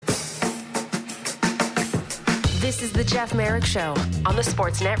This is the Jeff Merrick Show on the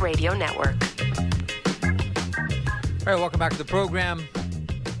Sportsnet Radio Network. All right, welcome back to the program.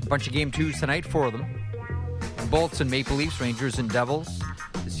 A bunch of game twos tonight for them. Bolts and Maple Leafs, Rangers and Devils.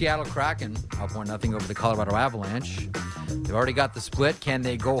 The Seattle Kraken up 1-0 over the Colorado Avalanche. They've already got the split. Can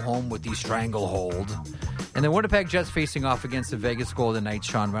they go home with the stranglehold? And the Winnipeg Jets facing off against the Vegas Golden Knights.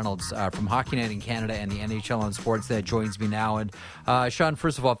 Sean Reynolds from Hockey Night in Canada and the NHL on Sportsnet joins me now. And Sean,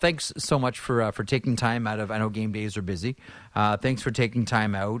 first of all, thanks so much for taking time out of, I know game days are busy. Thanks for taking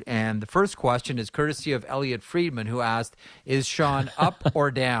time out. And the first question is courtesy of Elliot Friedman, who asked, is Sean up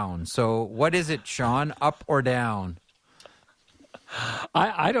or down? So what is it, Sean, up or down?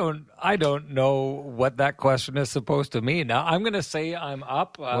 I don't know what that question is supposed to mean. Now I'm going to say I'm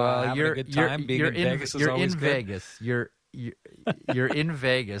up. Well, you're a good time. Being in Vegas is always good. Vegas. You're in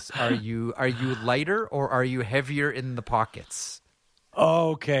Vegas. Are you lighter or are you heavier in the pockets?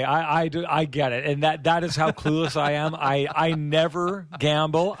 Okay, I get it, and that is how clueless I am. I never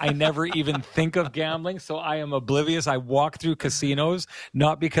gamble. I never even think of gambling, so I am oblivious. I walk through casinos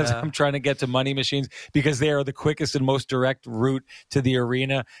not because I'm trying to get to money machines, because they are the quickest and most direct route to the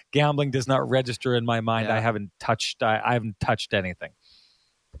arena. Gambling does not register in my mind. Yeah. I haven't touched anything.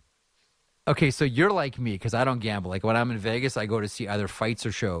 Okay, so you're like me because I don't gamble. Like when I'm in Vegas, I go to see either fights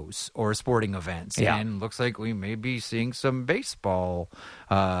or shows or sporting events. Yeah. And looks like we may be seeing some baseball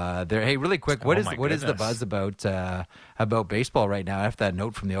there. Hey, really quick, what is the buzz about baseball right now after that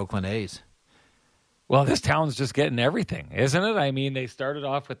note from the Oakland A's? Well, this town's just getting everything, isn't it? I mean, they started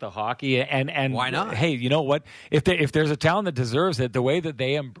off with the hockey, and why not? Hey, you know what? If there's a town that deserves it, the way that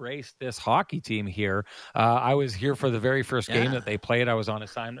they embraced this hockey team here, I was here for the very first game that they played. I was on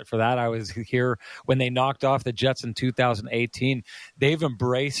assignment for that. I was here when they knocked off the Jets in 2018. They've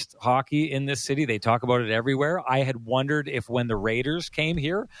embraced hockey in this city. They talk about it everywhere. I had wondered if when the Raiders came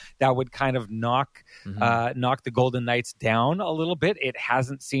here, that would kind of knock the Golden Knights down a little bit. It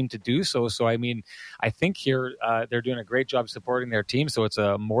hasn't seemed to do so. So, I mean, I think here they're doing a great job supporting their team, so it's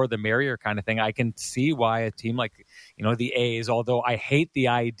a more the merrier kind of thing. I can see why a team like, the A's, although I hate the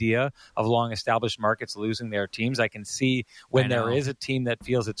idea of long-established markets losing their teams, I can see when there is a team that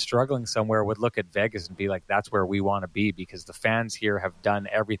feels it's struggling somewhere would look at Vegas and be like, that's where we want to be, because the fans here have done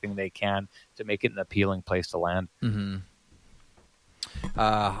everything they can to make it an appealing place to land. Mm-hmm.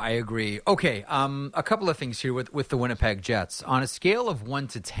 I agree. Okay, a couple of things here with the Winnipeg Jets. On a scale of 1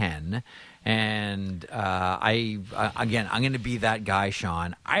 to 10, and I'm going to be that guy,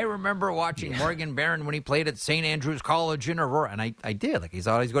 Sean. I remember watching Morgan Barron when he played at St. Andrews College in Aurora, and I did. Like, he's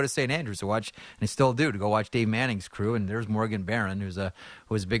always go to St. Andrews to watch, and I still do, to go watch Dave Manning's crew, and there's Morgan Barron, who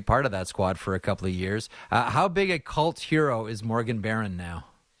was a big part of that squad for a couple of years. How big a cult hero is Morgan Barron now?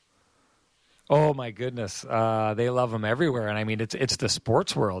 Oh my goodness, they love him everywhere, and I mean it's the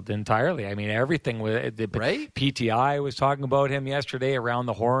sports world entirely. I mean everything. Right? PTI was talking about him yesterday. Around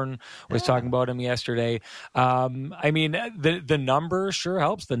the Horn was talking about him yesterday. I mean the number sure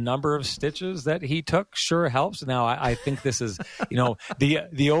helps. The number of stitches that he took sure helps. Now I think this is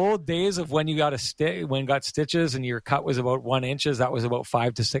the old days of when you got got stitches and your cut was about 1 inch. That was about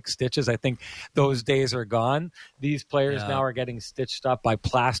 5 to 6 stitches. I think those days are gone. These players now are getting stitched up by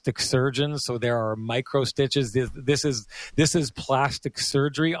plastic surgeons. So there are micro stitches. This is plastic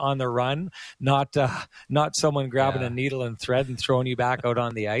surgery on the run, not someone grabbing a needle and thread and throwing you back out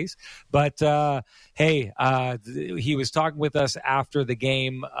on the ice. But hey, he was talking with us after the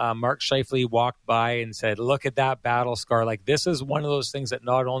game. Mark Scheifele walked by and said, "Look at that battle scar." Like, this is one of those things that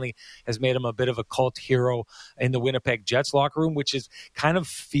not only has made him a bit of a cult hero in the Winnipeg Jets locker room, which is kind of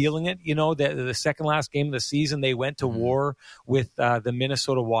feeling it. The second last game of the season, they went to war with the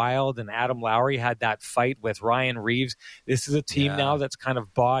Minnesota Wild, and Adam Lowry had that fight with Ryan Reeves. This is a team now that's kind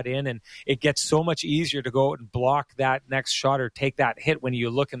of bought in, and it gets so much easier to go out and block that next shot or take that hit when you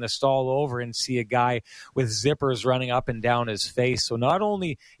look in the stall over and see a guy with zippers running up and down his face. So not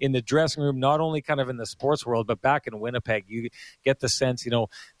only in the dressing room, not only kind of in the sports world, but back in Winnipeg, you get the sense,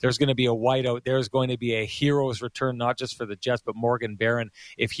 there's going to be a whiteout. There's going to be a hero's return, not just for the Jets, but Morgan Barron.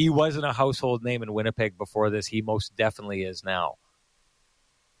 If he wasn't a household name in Winnipeg before this, he most definitely is now.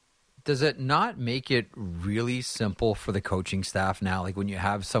 Does it not make it really simple for the coaching staff now? Like when you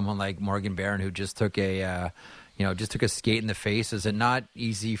have someone like Morgan Barron who just took a skate in the face, is it not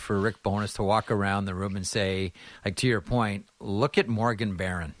easy for Rick Bowness to walk around the room and say, like, to your point, look at Morgan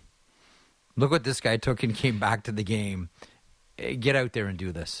Barron. Look what this guy took and came back to the game. Get out there and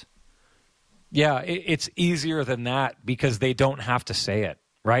do this. Yeah, it's easier than that because they don't have to say it.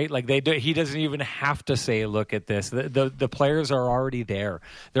 Right? Like he doesn't even have to say, look at this. The players are already there.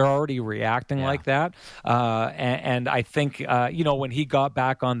 They're already reacting like that. And I think, when he got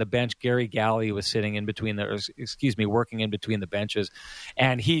back on the bench, Gary Galley was sitting in between working in between the benches.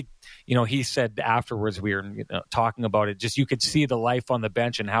 And he said afterwards, we were talking about it, just you could see the life on the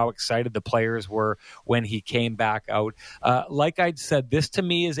bench and how excited the players were when he came back out. Like I'd said, this to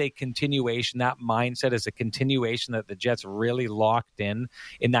me is a continuation. That mindset is a continuation that the Jets really locked in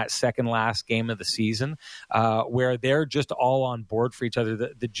that second last game of the season, where they're just all on board for each other.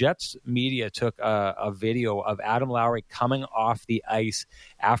 The Jets media took a video of Adam Lowry coming off the ice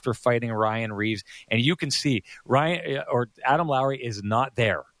after fighting Ryan Reeves, and you can see Adam Lowry is not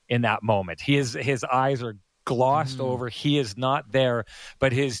there in that moment. His eyes are glossed over. He is not there,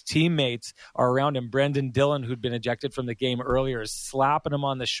 but his teammates are around him. Brendan Dillon, who'd been ejected from the game earlier, is slapping him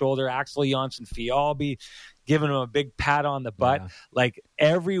on the shoulder. Axel Jonsson-Fialbi giving him a big pat on the butt. Like,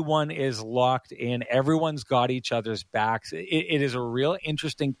 everyone is locked in. Everyone's got each other's backs. It is a real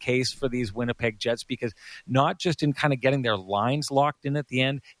interesting case for these Winnipeg Jets, because not just in kind of getting their lines locked in at the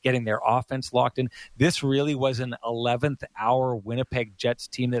end, getting their offense locked in, this really was an 11th hour Winnipeg Jets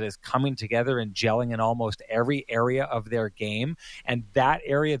team that is coming together and gelling in almost every area of their game. And that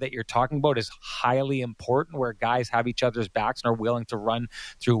area that you're talking about is highly important, where guys have each other's backs and are willing to run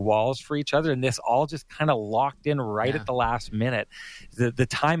through walls for each other. And this all just kind of locked in right at the last minute. The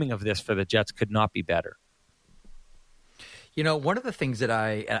timing of this for the Jets could not be better. One of the things that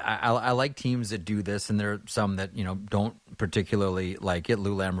I like teams that do this, and there are some that, don't particularly like it.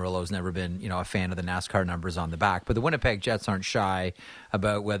 Lou Lamoriello's never been, a fan of the NASCAR numbers on the back. But the Winnipeg Jets aren't shy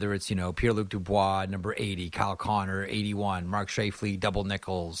about whether it's, Pierre-Luc Dubois, number 80, Kyle Connor, 81, Mark Scheifele, double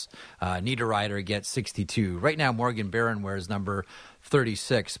nickels, Niederreiter gets 62. Right now, Morgan Barron wears number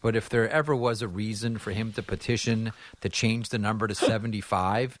 36. But if there ever was a reason for him to petition to change the number to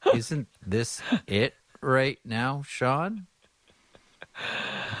 75, isn't this it right now, Sean?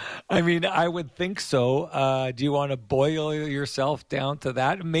 I mean, I would think so. Do you want to boil yourself down to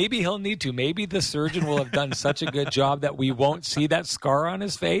that? Maybe he'll need to. Maybe the surgeon will have done such a good job that we won't see that scar on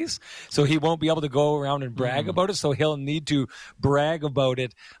his face, so he won't be able to go around and brag about it. So he'll need to brag about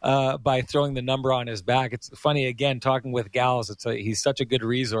it by throwing the number on his back. It's funny, again, talking with Gals, he's such a good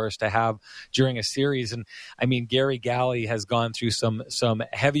resource to have during a series. And, I mean, Gary Galley has gone through some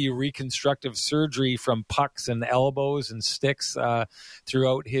heavy reconstructive surgery from pucks and elbows and sticks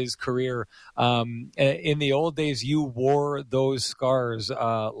throughout his career. In the old days, you wore those scars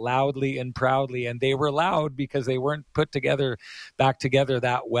loudly and proudly, and they were loud because they weren't put back together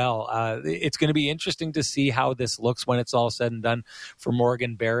that well. It's going to be interesting to see how this looks when it's all said and done for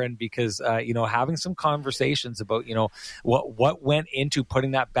Morgan Barron, because having some conversations about what went into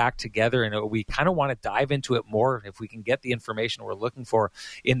putting that back together, and we kind of want to dive into it more if we can get the information we're looking for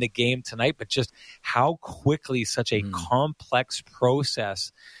in the game tonight. But just how quickly such a complex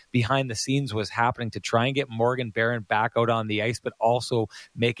process behind the scenes was happening to try and get Morgan Barron back out on the ice, but also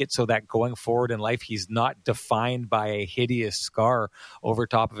make it so that going forward in life, he's not defined by a hideous scar over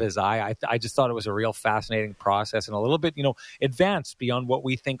top of his eye. I just thought it was a real fascinating process, and a little bit, advanced beyond what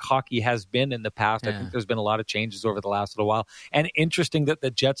we think hockey has been in the past. I think there's been a lot of changes over the last little while, and interesting that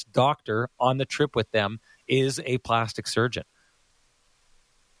the Jets doctor on the trip with them is a plastic surgeon.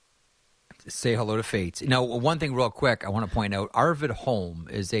 Say hello to Fates. Now, one thing real quick I want to point out, Arvid Holm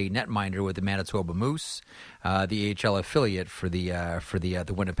is a netminder with the Manitoba Moose, the AHL affiliate for the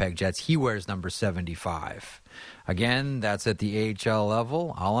Winnipeg Jets. He wears number 75. Again, that's at the AHL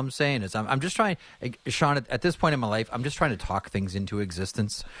level. All I'm saying is I'm just trying, Sean, at this point in my life, I'm just trying to talk things into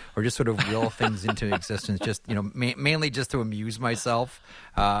existence, or just sort of will things into existence, just, mainly just to amuse myself.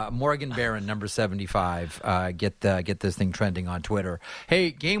 Morgan Barron, number 75, get this thing trending on Twitter. Hey,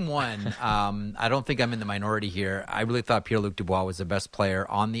 game one, I don't think I'm in the minority here. I really thought Pierre-Luc Dubois was the best player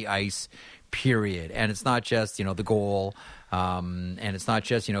on the ice, period. And it's not just, the goal, and it's not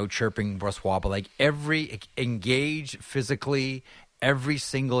just, chirping Brossoit, but like engage physically, every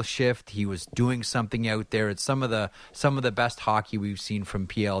single shift he was doing something out there. It's some of the best hockey we've seen from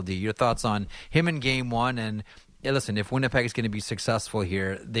PLD. Your thoughts on him in game one? And listen, if Winnipeg is going to be successful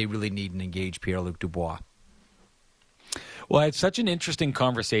here, they really need an engaged Pierre-Luc Dubois. Well, I had such an interesting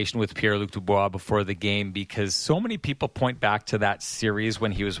conversation with Pierre-Luc Dubois before the game, because so many people point back to that series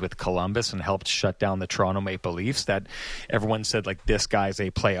when he was with Columbus and helped shut down the Toronto Maple Leafs, that everyone said, like, this guy's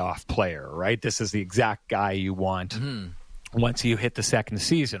a playoff player, right? This is the exact guy you want once you hit the second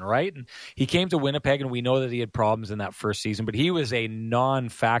season, right? And he came to Winnipeg, and we know that he had problems in that first season, but he was a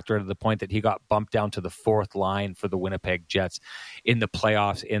non-factor to the point that he got bumped down to the fourth line for the Winnipeg Jets in the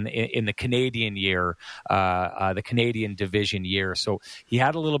playoffs in the Canadian year, the Canadian division year. So he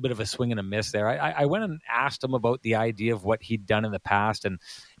had a little bit of a swing and a miss there. I went and asked him about the idea of what he'd done in the past,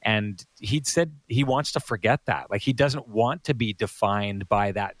 and he'd said he wants to forget that. Like, he doesn't want to be defined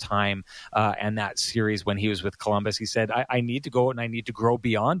by that time and that series when he was with Columbus. He said, I need to go and I need to grow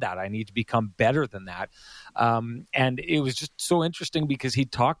beyond that. I need to become better than that. And it was just so interesting because he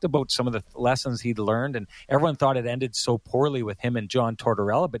talked about some of the lessons he'd learned, and everyone thought it ended so poorly with him and John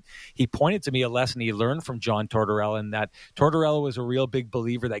Tortorella. But he pointed to me a lesson he learned from John Tortorella, and that Tortorella was a real big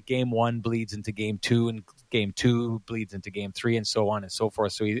believer that game one bleeds into game two, and game two bleeds into game three, and so on and so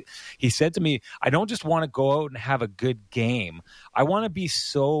forth. So he said to me, I don't just want to go out and have a good game. I want to be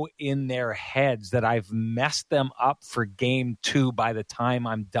so in their heads that I've messed them up for game two by the time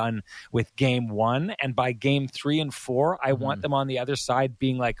I'm done with game one. And by game 3 and 4, I want them on the other side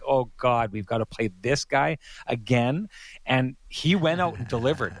being like, oh God, we've got to play this guy again. And he went out and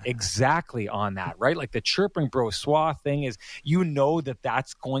delivered exactly on that, right? Like the chirping Brossoit thing is, you know,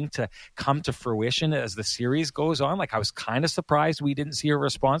 that's going to come to fruition as the series goes on. Like, I was kind of surprised we didn't see a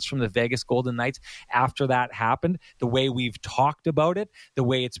response from the Vegas Golden Knights after that happened. The way we've talked about it, the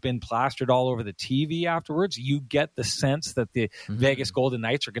way it's been plastered all over the TV afterwards, you get the sense that the Vegas Golden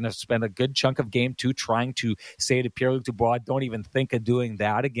Knights are going to spend a good chunk of game 2 trying to say to Pierre-Luc Dubois, don't even think of doing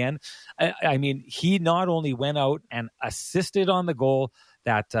that again. I mean, he not only went out and assisted on the goal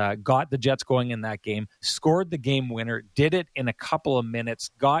that got the Jets going in that game, scored the game winner, did it in a couple of minutes,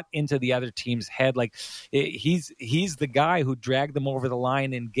 got into the other team's head. Like, he's the guy who dragged them over the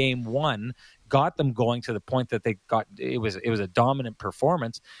line in game 1, got them going to the point that they got, it was a dominant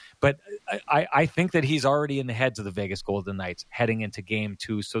performance. But I think that he's already in the heads of the Vegas Golden Knights heading into game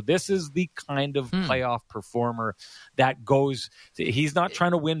 2. So this is the kind of playoff performer that goes, he's not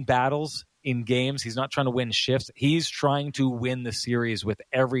trying to win battles in games. He's not trying to win shifts. He's trying to win the series with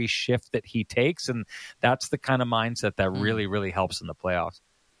every shift that he takes. And that's the kind of mindset that really, really helps in the playoffs.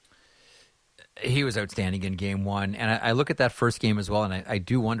 He was outstanding in game 1. And I look at that first game as well, and I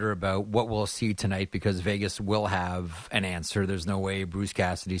do wonder about what we'll see tonight, because Vegas will have an answer. There's no way Bruce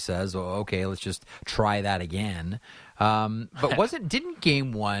Cassidy says, oh, okay, let's just try that again. But didn't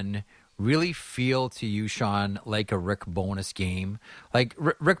game 1 really feel to you, Sean, like a Rick Bowness game? Like,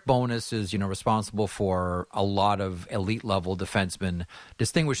 Rick Bowness is, responsible for a lot of elite level defensemen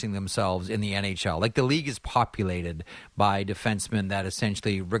distinguishing themselves in the NHL. Like, the league is populated by defensemen that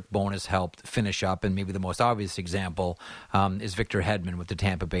essentially Rick Bowness helped finish up, and maybe the most obvious example is Victor Hedman with the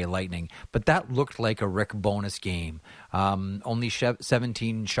Tampa Bay Lightning. But that looked like a Rick Bowness game. Only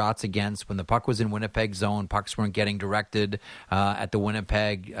 17 shots against when the puck was in Winnipeg zone. Pucks weren't getting directed at the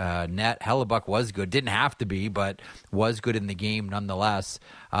Winnipeg net. Hellebuck was good. Didn't have to be, but was good in the game nonetheless.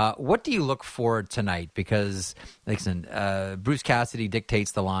 What do you look for tonight? Because, listen, Bruce Cassidy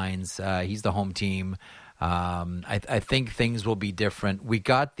dictates the lines. He's the home team. I think things will be different. We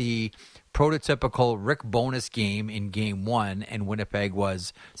got the prototypical Rick Bowness game in game 1, and Winnipeg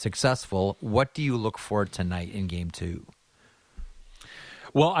was successful. What do you look for tonight in game 2?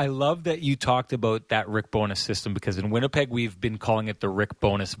 Well, I love that you talked about that Rick Bowness system, because in Winnipeg, we've been calling it the Rick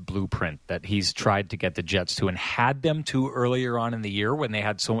Bowness blueprint that he's tried to get the Jets to and had them to earlier on in the year when they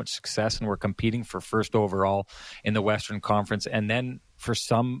had so much success and were competing for first overall in the Western Conference. And then for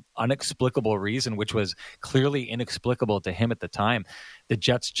some inexplicable reason, which was clearly inexplicable to him at the time, the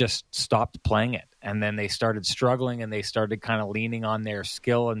Jets just stopped playing it. And then they started struggling, and they started kind of leaning on their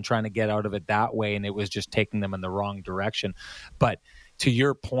skill and trying to get out of it that way. And it was just taking them in the wrong direction. But to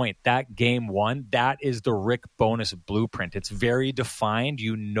your point, that game 1, that is the Rick Bowness blueprint. It's very defined.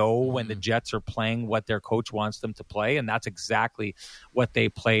 You know when the Jets are playing what their coach wants them to play, and that's exactly what they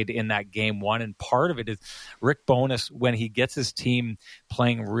played in that game 1. And part of it is Rick Bowness, when he gets his team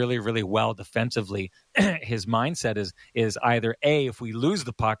playing really, really well defensively, his mindset is either A, if we lose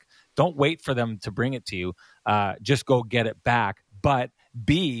the puck, don't wait for them to bring it to you, just go get it back. But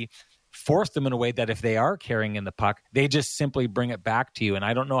B, force them in a way that if they are carrying in the puck, they just simply bring it back to you. And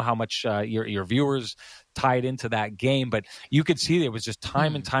I don't know how much your viewers tied into that game, but you could see there was just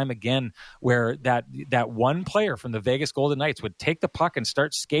time and time again where that one player from the Vegas Golden Knights would take the puck and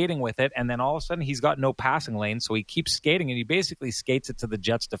start skating with it, and then all of a sudden he's got no passing lane, so he keeps skating, and he basically skates it to the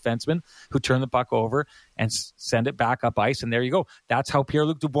Jets defenseman who turn the puck over and send it back up ice, and there you go. That's how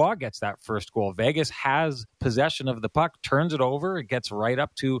Pierre-Luc Dubois gets that first goal. Vegas has possession of the puck, turns it over, it gets right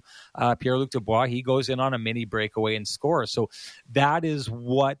up to Pierre-Luc Dubois. He goes in on a mini breakaway and scores. So that is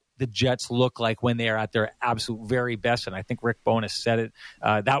what the Jets look like when they are at their absolute very best. And I think Rick Bowness said it.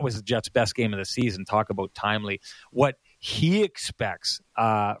 That was the Jets' best game of the season. Talk about timely. What he expects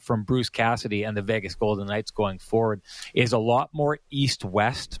from Bruce Cassidy and the Vegas Golden Knights going forward is a lot more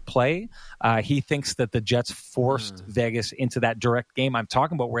east-west play. He thinks that the Jets forced Vegas into that direct game. I'm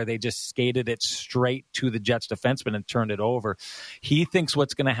talking about where they just skated it straight to the Jets defenseman and turned it over. He thinks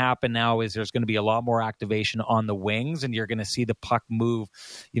what's going to happen now is there's going to be a lot more activation on the wings, and you're going to see the puck move,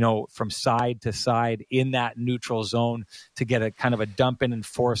 from side to side in that neutral zone to get a kind of a dump in and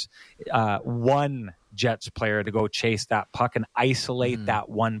force one Jets player to go chase that puck and isolate that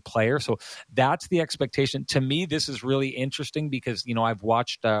one player. So that's the expectation. To me, this is really interesting because, I've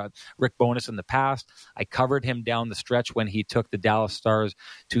watched Rick Bowness in the past. I covered him down the stretch when he took the Dallas Stars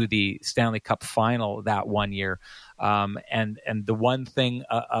to the Stanley Cup final that one year. And the one thing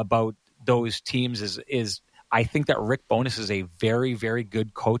about those teams is I think that Rick Bowness is a very, very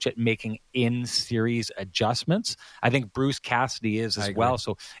good coach at making in-series adjustments. I think Bruce Cassidy is as well.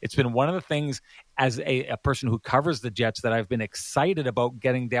 So it's been one of the things as a person who covers the Jets that I've been excited about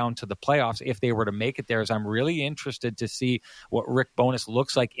getting down to the playoffs if they were to make it there. Is I'm really interested to see what Rick Bowness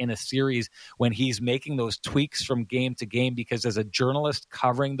looks like in a series when he's making those tweaks from game to game, because as a journalist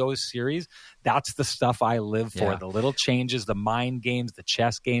covering those series, that's the stuff I live for. The little changes, the mind games, the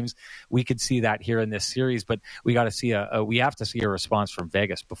chess games. We could see that here in this series, but we got to see we have to see a response from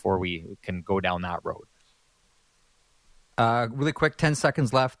Vegas before we can go down that road. Really quick, 10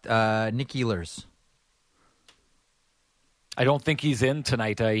 seconds left. Nick Ehlers. I don't think he's in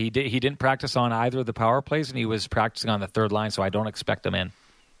tonight. He didn't practice on either of the power plays, and he was practicing on the third line, so I don't expect him in.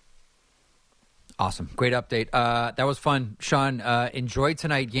 Awesome. Great update. That was fun. Sean, enjoyed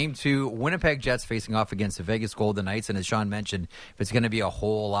tonight. Game 2, Winnipeg Jets facing off against the Vegas Golden Knights. And as Sean mentioned, if it's going to be a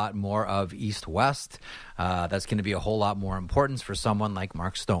whole lot more of East-West, that's going to be a whole lot more importance for someone like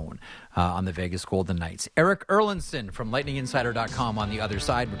Mark Stone on the Vegas Golden Knights. Eric Erlinson from LightningInsider.com on the other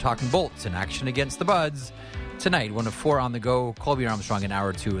side. We're talking Bolts in action against the Buds tonight. 1 of 4 on the go. Colby Armstrong in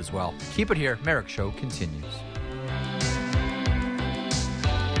hour 2 as well. Keep it here. Merrick Show continues.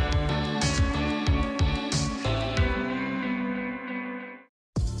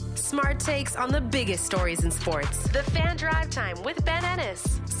 Smart takes on the biggest stories in sports. The Fan Drive Time with Ben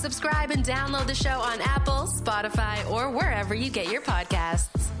Ennis. Subscribe and download the show on Apple, Spotify, or wherever you get your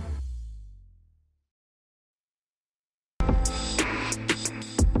podcasts.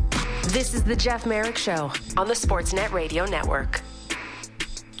 This is the Jeff Merrick Show on the Sportsnet Radio Network.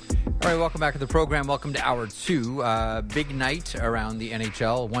 All right, welcome back to the program. Welcome to hour 2. Big night around the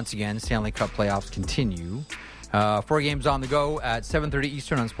NHL. Once again, Stanley Cup playoffs continue. 4 games on the go at 7:30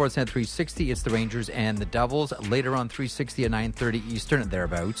 Eastern on Sportsnet 360. It's the Rangers and the Devils. Later on 360 at 9:30 Eastern,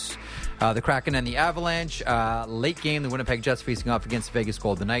 thereabouts. The Kraken and the Avalanche. Late game, the Winnipeg Jets facing off against the Vegas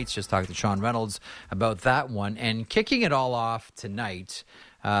Golden Knights. Just talked to Sean Reynolds about that one. And kicking it all off tonight,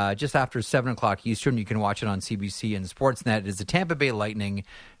 just after 7 o'clock Eastern, you can watch it on CBC and Sportsnet, is the Tampa Bay Lightning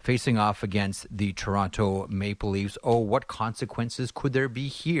facing off against the Toronto Maple Leafs. Oh, what consequences could there be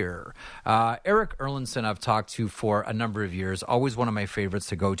here? Eric Erlinson I've talked to for a number of years, always one of my favorites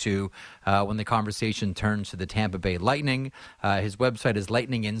to go to when the conversation turns to the Tampa Bay Lightning. His website is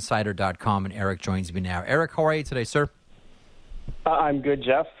lightninginsider.com, and Eric joins me now. Eric, how are you today, sir? I'm good,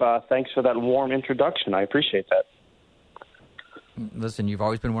 Jeff. Thanks for that warm introduction. I appreciate that. Listen, you've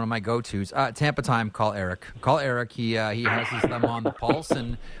always been one of my go-tos. Tampa time, call Eric. Call Eric. He has his thumb on the pulse.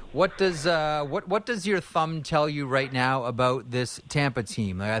 And what does your thumb tell you right now about this Tampa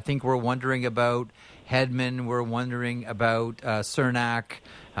team? I think we're wondering about Hedman. We're wondering about Cernak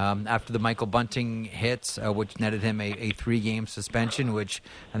after the Michael Bunting hits, which netted him a 3-game suspension, which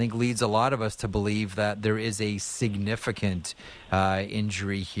I think leads a lot of us to believe that there is a significant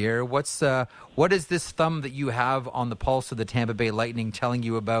injury here. What is this thumb that you have on the pulse of the Tampa Bay Lightning telling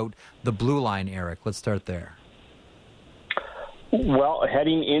you about the blue line, Eric? Let's start there. Well,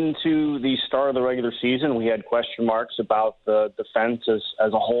 heading into the start of the regular season, we had question marks about the defense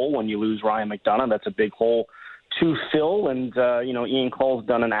as a whole. When you lose Ryan McDonagh, that's a big hole to fill. And Ian Cole's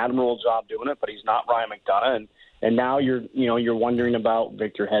done an admirable job doing it, but he's not Ryan McDonagh. And now you're wondering about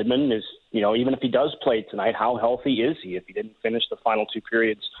Victor Hedman. Even if he does play tonight, how healthy is he? If he didn't finish the final 2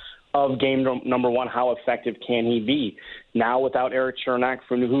 periods of game number 1, how effective can he be? Now without Erik Cernak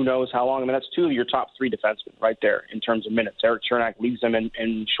for who knows how long. I mean, that's 2 of your top 3 defensemen right there in terms of minutes. Erik Cernak leaves them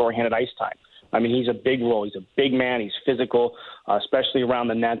in shorthanded ice time. I mean, he's a big role. He's a big man. He's physical, especially around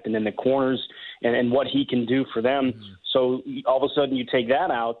the net and in the corners, and what he can do for them. Mm-hmm. So all of a sudden you take that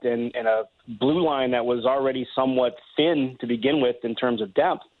out, and a blue line that was already somewhat thin to begin with in terms of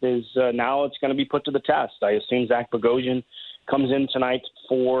depth is now it's going to be put to the test. I assume Zach Bogosian comes in tonight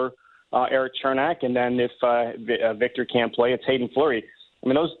for Erik Cernak, and then if Victor can't play, it's Hayden Fleury. I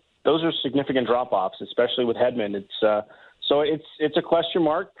mean, those are significant drop-offs, especially with Hedman. So it's a question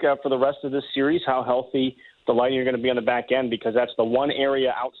mark for the rest of this series, how healthy the Lightning are going to be on the back end, because that's the one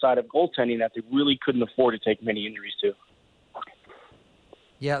area outside of goaltending that they really couldn't afford to take many injuries to.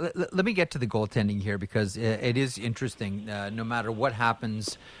 Yeah, let me get to the goaltending here, because it is interesting. No matter what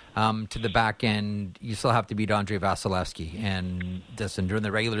happens to the back end, you still have to beat Andrei Vasilevsky. And during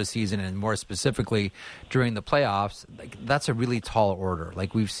the regular season, and more specifically during the playoffs, that's a really tall order.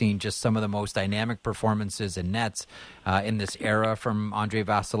 Like, we've seen just some of the most dynamic performances in nets in this era from Andrei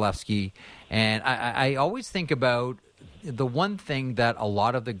Vasilevsky. And I always think about the one thing that a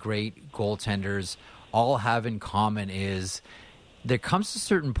lot of the great goaltenders all have in common is there comes a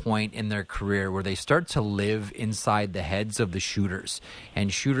certain point in their career where they start to live inside the heads of the shooters,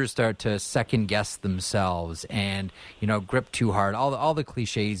 and shooters start to second guess themselves and, grip too hard. All the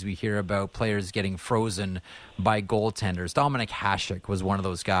cliches we hear about players getting frozen by goaltenders. Dominik Hasek was one of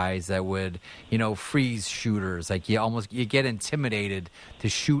those guys that would, freeze shooters. Like, you get intimidated to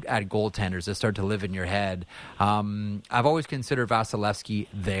shoot at goaltenders that start to live in your head. I've always considered Vasilevsky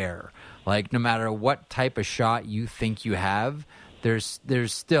there. Like, no matter what type of shot you think you have, there's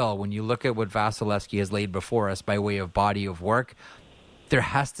still, when you look at what Vasilevsky has laid before us by way of body of work, there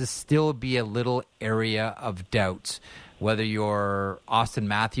has to still be a little area of doubt. Whether you're Austin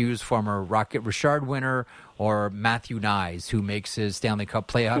Matthews, former Rocket Richard winner, or Matthew Knies, who makes his Stanley Cup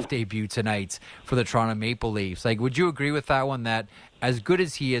playoff debut tonight for the Toronto Maple Leafs. Like, would you agree with that one, that as good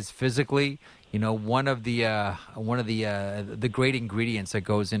as he is physically, one of the great ingredients that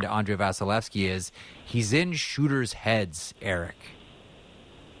goes into Andrei Vasilevsky is he's in shooters' heads, Eric?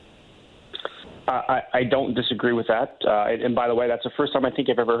 I don't disagree with that. And by the way, that's the first time I think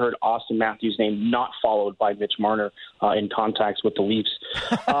I've ever heard Austin Matthews' name not followed by Mitch Marner in contacts with the Leafs.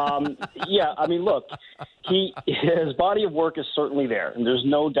 Yeah, I mean, look, his body of work is certainly there, and there's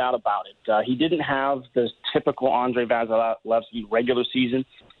no doubt about it. He didn't have the typical Andrei Vasilevsky regular season.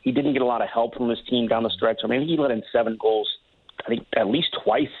 He didn't get a lot of help from his team down the stretch. I mean, he let in 7 goals, I think, at least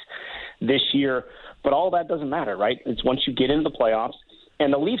twice this year. But all that doesn't matter, right? It's once you get into the playoffs.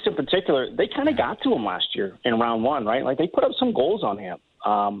 And the Leafs in particular, they kind of got to him last year in round 1, right? Like, they put up some goals on him.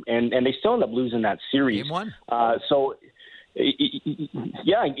 And they still end up losing that series. Game 1.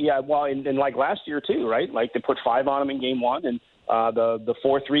 Yeah. Well, and like last year too, right? Like, they put 5 on him in game 1, and the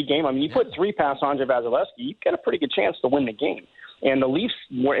 4-3 game. I mean, you put 3 past Andrei Vasilevsky, you've got a pretty good chance to win the game. And the Leafs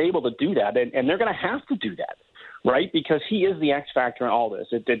were able to do that, and they're going to have to do that, right? Because he is the X factor in all this.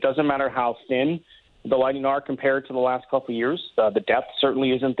 It doesn't matter how thin the Lightning are compared to the last couple of years. The depth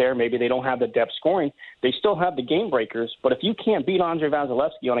certainly isn't there. Maybe they don't have the depth scoring. They still have the game breakers. But if you can't beat Andrei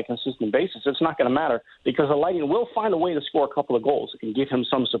Vasilevsky on a consistent basis, it's not going to matter, because the Lightning will find a way to score a couple of goals and give him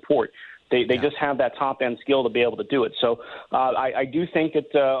some support. They just have that top-end skill to be able to do it. So I do think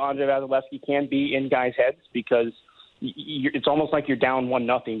that Andrei Vasilevsky can be in guys' heads, because it's almost like you're down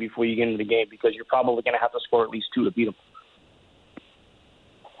 1-0 before you get into the game, because you're probably going to have to score at least 2 to beat them.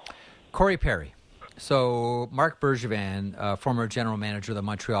 Corey Perry. So Marc Bergevin, former general manager of the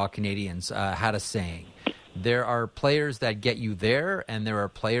Montreal Canadiens, had a saying: there are players that get you there, and there are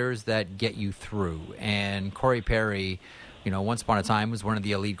players that get you through. And Corey Perry, once upon a time was one of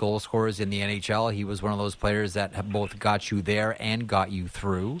the elite goal scorers in the NHL. He was one of those players that have both got you there and got you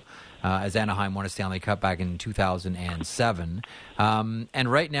through, as Anaheim won a Stanley Cup back in 2007.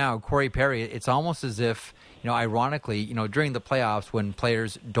 And right now, Corey Perry, it's almost as if, ironically, during the playoffs when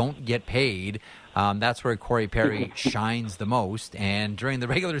players don't get paid, that's where Corey Perry shines the most. And during the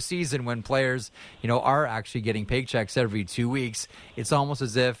regular season, when players, are actually getting paychecks every 2 weeks, it's almost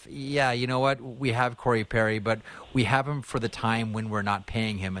as if, yeah, you know what, we have Corey Perry, but we have him for the time when we're not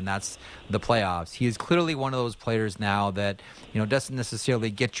paying him, and that's the playoffs. He is clearly one of those players now that, doesn't necessarily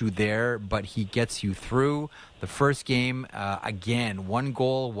get you there, but he gets you through. The first game, again, 1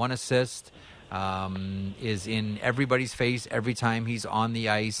 goal, 1 assist. Is in everybody's face every time he's on the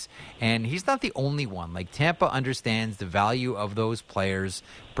ice. And he's not the only one. Like, Tampa understands the value of those players,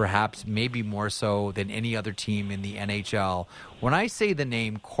 perhaps maybe more so than any other team in the NHL. When I say the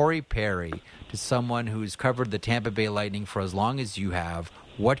name Corey Perry to someone who's covered the Tampa Bay Lightning for as long as you have,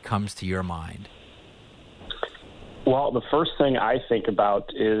 what comes to your mind? Well, the first thing I think about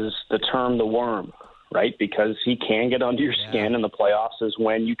is the term the worm, right? Because he can get under your skin, and the playoffs is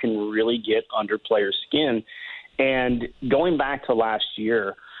when you can really get under players' skin. And going back to last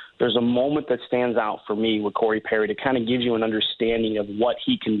year, there's a moment that stands out for me with Corey Perry to kind of give you an understanding of what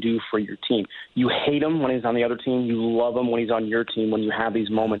he can do for your team. You hate him when he's on the other team. You love him when he's on your team, when you have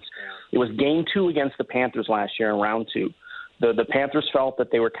these moments. It was game 2 against the Panthers last year in round 2. The Panthers felt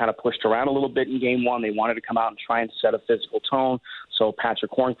that they were kind of pushed around a little bit in game one. They wanted to come out and try and set a physical tone. So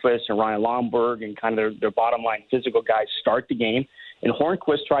Patrick Hornqvist and Ryan Lomberg and kind of their bottom line physical guys start the game. And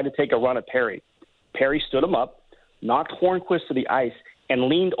Hornqvist tried to take a run at Perry. Perry stood him up, knocked Hornqvist to the ice, and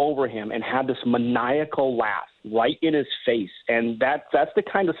leaned over him and had this maniacal laugh right in his face. And that's the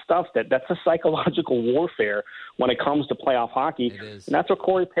kind of stuff that's a psychological warfare when it comes to playoff hockey. And that's what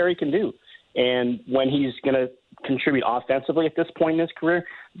Corey Perry can do. And when he's going to contribute offensively at this point in his career,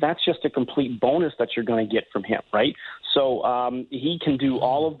 that's just a complete bonus that you're going to get from him, right? So he can do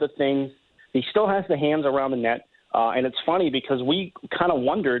all of the things. He still has the hands around the net. And it's funny because we kind of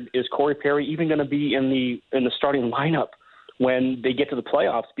wondered, is Corey Perry even going to be in the starting lineup when they get to the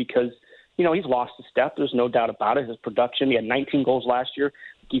playoffs? Because, he's lost a step. There's no doubt about it. His production, he had 19 goals last year.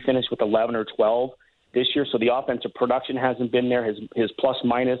 He finished with 11 or 12 this year. So the offensive production hasn't been there. His plus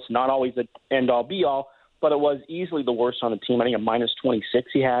minus, not always the end-all be-all, but it was easily the worst on the team. I think a minus 26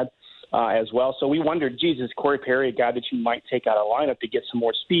 he had as well. So we wondered, is Corey Perry a guy that you might take out of lineup to get some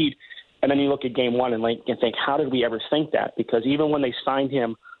more speed? And then you look at game one and think, how did we ever think that? Because even when they signed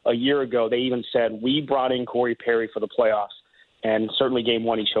him a year ago, they even said, we brought in Corey Perry for the playoffs. And certainly game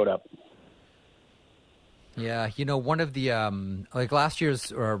one, he showed up. Yeah, one of the last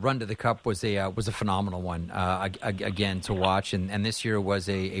year's run to the Cup was a phenomenal one again to watch, and this year was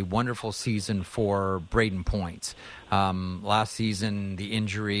a wonderful season for Brayden Point. Last season, the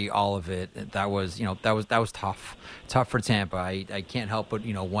injury, all of it, that was tough for Tampa. I can't help but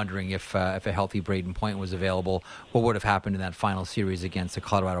wondering if a healthy Brayden Point was available, what would have happened in that final series against the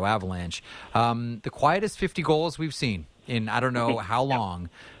Colorado Avalanche. The quietest 50 goals we've seen in I don't know how long,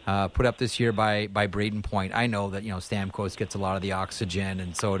 put up this year by Brayden Point. I know that Stamkos gets a lot of the oxygen,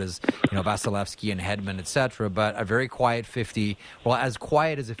 and so does Vasilevsky and Hedman, etc. But a very quiet 50, well, as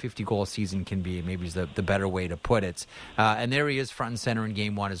quiet as a 50-goal season can be, maybe is the better way to put it. And there he is, front and center in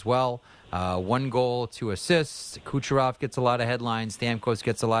game one as well. 1 goal, 2 assists. Kucherov gets a lot of headlines. Stamkos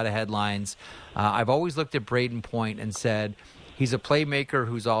gets a lot of headlines. I've always looked at Brayden Point and said, he's a playmaker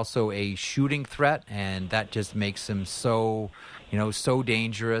who's also a shooting threat, and that just makes him so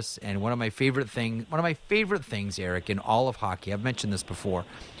dangerous. And one of my favorite things, Eric, in all of hockey, I've mentioned this before,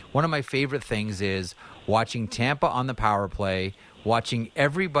 one of my favorite things is watching Tampa on the power play, watching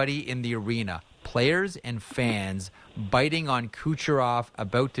everybody in the arena, players and fans, biting on Kucherov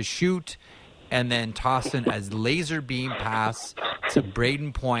about to shoot, and then tossing a laser beam pass to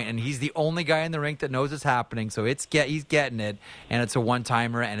Brayden Point, and he's the only guy in the rink that knows it's happening, so he's getting it, and it's a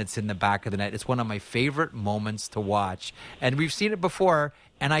one-timer, and it's in the back of the net. It's one of my favorite moments to watch, and we've seen it before,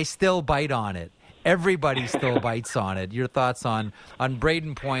 and I still bite on it. Everybody still bites on it. Your thoughts on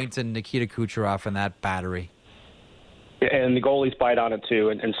Brayden Point and Nikita Kucherov and that battery? And the goalies bite on it, too,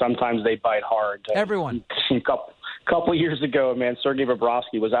 and sometimes they bite hard. Everyone. Couple of years ago, Sergei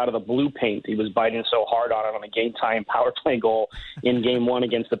Bobrovsky was out of the blue paint. He was biting so hard on it on a game-time power play goal in Game 1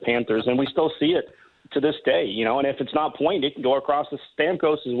 against the Panthers, and we still see it to this day. And if it's not Point, it can go across the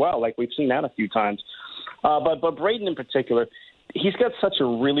Stamkos as well, like we've seen that a few times. But Brayden in particular, he's got such a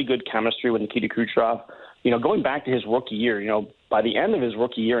really good chemistry with Nikita Kucherov. Going back to his rookie year, by the end of his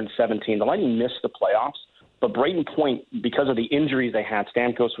rookie year in 2017, the Lightning missed the playoffs. But Brayden Point, because of the injuries they had,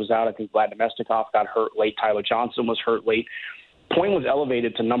 Stamkos was out. I think Vlad Nemestikov got hurt late. Tyler Johnson was hurt late. Point was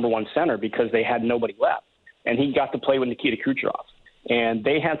elevated to number one center because they had nobody left. And he got to play with Nikita Kucherov. And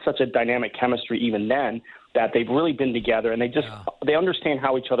they had such a dynamic chemistry even then that they've really been together. And they understand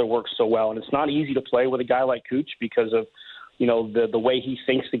how each other works so well. And it's not easy to play with a guy like Kuch because of, the way he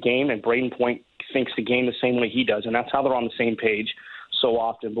thinks the game. And Brayden Point thinks the game the same way he does. And that's how they're on the same page so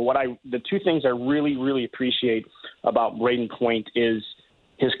often. But the two things I really, really appreciate about Brayden Point is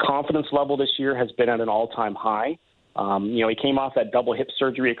his confidence level this year has been at an all-time high. He came off that double hip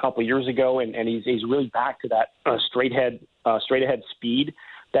surgery a couple of years ago, and he's really back to that straight ahead speed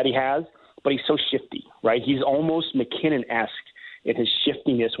that he has. But he's so shifty, right? He's almost McKinnon-esque in his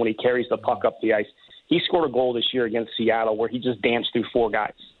shiftiness when he carries the puck up the ice. He scored a goal this year against Seattle where he just danced through 4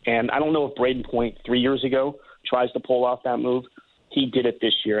 guys. And I don't know if Brayden Point 3 years ago tries to pull off that move. He did it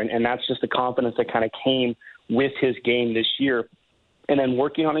this year, and that's just the confidence that kind of came with his game this year. And then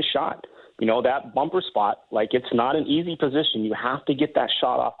working on his shot, that bumper spot, it's not an easy position. You have to get that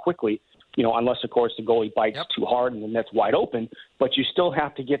shot off quickly, unless, of course, the goalie bites too hard and the net's wide open. But you still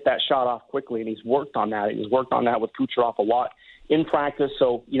have to get that shot off quickly, and he's worked on that. He's worked on that with Kucherov a lot in practice.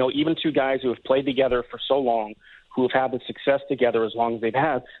 So, even two guys who have played together for so long, who have had the success together as long as they've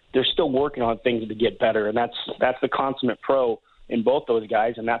had, they're still working on things to get better. And that's the consummate pro in both those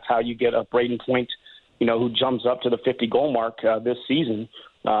guys, and that's how you get a Brayden Point, who jumps up to the 50-goal mark this season.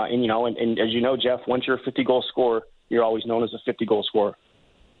 And as you know, Jeff, once you're a 50-goal scorer, you're always known as a 50-goal scorer.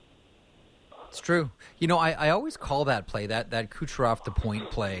 It's true. You know, I always call that play, that Kucherov to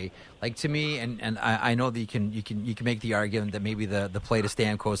point play, like, to me, and I know that you can make the argument that maybe the play to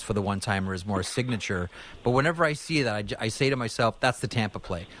Stamkos for the one-timer is more signature, but whenever I see that, I say to myself, that's the Tampa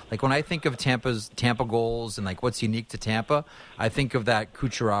play. Like, when I think of Tampa goals and, like, what's unique to Tampa, I think of that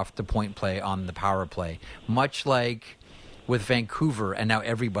Kucherov to point play on the power play, much like with Vancouver, and now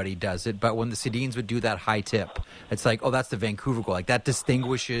everybody does it. But when the Sedins would do that high tip, it's like, oh, that's the Vancouver goal. Like, that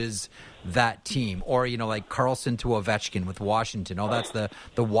distinguishes that team. Or, you know, like Karlsson to Ovechkin with Washington. Oh, that's the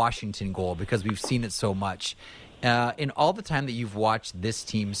Washington goal, because we've seen it so much. In all the time that you've watched this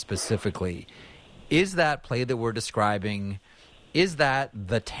team specifically, is that play that we're describing, is that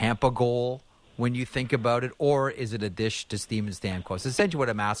the Tampa goal when you think about it, or is it a dish to Steven Stamkos? Essentially what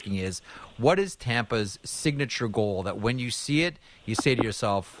I'm asking is, what is Tampa's signature goal that when you see it, you say to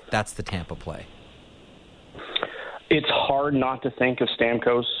yourself, that's the Tampa play? It's hard not to think of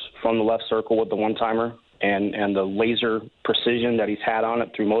Stamkos from the left circle with the one-timer and the laser precision that he's had on it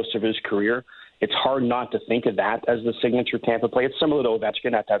through most of his career. It's hard not to think of that as the signature Tampa play. It's similar to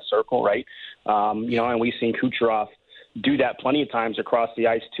Ovechkin at that circle, right? And we've seen Kucherov do that plenty of times across the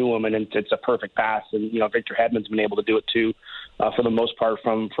ice to him, and it's a perfect pass. And, Victor Hedman's been able to do it too, for the most part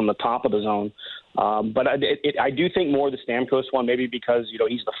from the top of the zone. But I do think more of the Stamkos one, maybe because,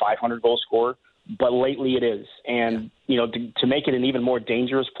 he's the 500-goal scorer, but lately it is. And, to make it an even more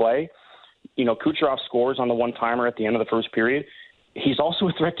dangerous play, Kucherov scores on the one-timer at the end of the first period. He's also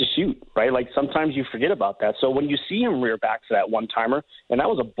a threat to shoot, right? Like, sometimes you forget about that. So when you see him rear back to that one-timer, and that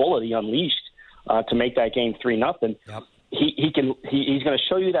was a bullet he unleashed, to make that game 3-0. Yep. He's going to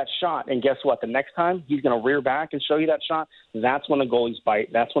show you that shot, and guess what? The next time he's going to rear back and show you that shot. That's when the goalies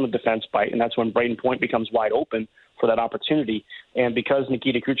bite. That's when the defense bite, and that's when Brayden Point becomes wide open for that opportunity. And because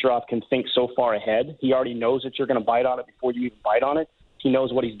Nikita Kucherov can think so far ahead, he already knows that you're going to bite on it before you even bite on it. He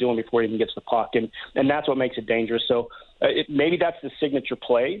knows what he's doing before he even gets the puck, and that's what makes it dangerous. So maybe that's the signature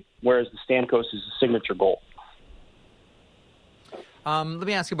play, whereas the Stamkos is the signature goal. Let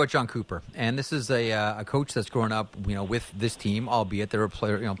me ask you about John Cooper, and this is a coach that's grown up, with this team. Albeit there were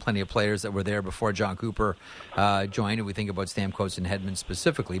plenty of players that were there before John Cooper joined, and we think about Stamkos and Hedman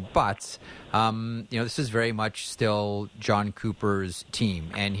specifically. But this is very much still John Cooper's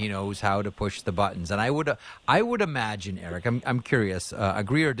team, and he knows how to push the buttons. And I would imagine, Eric, I'm curious,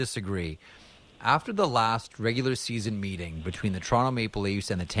 agree or disagree. After the last regular season meeting between the Toronto Maple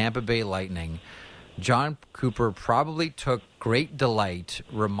Leafs and the Tampa Bay Lightning, John Cooper probably took great delight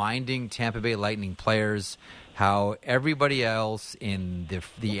reminding Tampa Bay Lightning players how everybody else in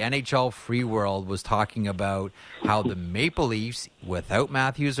the NHL free world was talking about how the Maple Leafs, without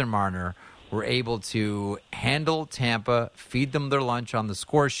Matthews and Marner, were able to handle Tampa, feed them their lunch on the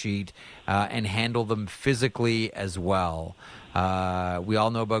score sheet, and handle them physically as well. We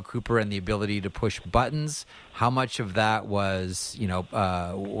all know about Cooper and the ability to push buttons. How much of that was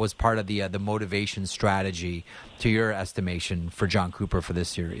part of the motivation strategy, to your estimation, for John Cooper for this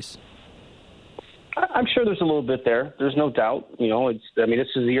series? I'm sure there's a little bit there. There's no doubt. This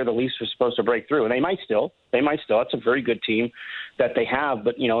is the year the Leafs are supposed to break through, and they might still. That's a very good team that they have,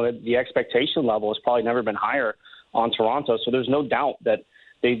 but the expectation level has probably never been higher on Toronto. So there's no doubt that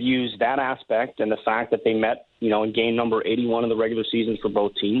they've used that aspect and the fact that they met, in game number 81 of the regular season for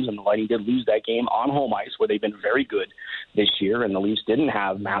both teams, and the Lightning did lose that game on home ice, where they've been very good this year, and the Leafs didn't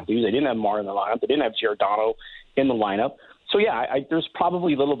have Matthews, they didn't have Marner in the lineup, they didn't have Giordano in the lineup. So, yeah, there's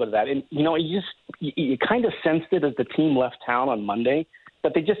probably a little bit of that. And, you kind of sensed it as the team left town on Monday,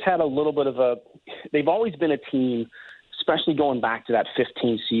 that they just had a little bit of they've always been a team, especially going back to that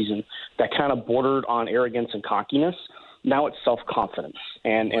 15 season, that kind of bordered on arrogance and cockiness. Now it's self-confidence.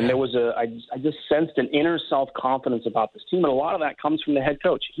 And there was I just sensed an inner self-confidence about this team, and a lot of that comes from the head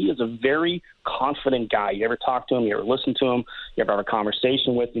coach. He is a very confident guy. You ever talk to him, you ever listen to him, you ever have a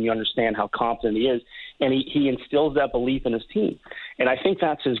conversation with him, you understand how confident he is, and he instills that belief in his team. And I think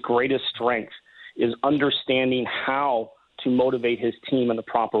that's his greatest strength, is understanding how to motivate his team in the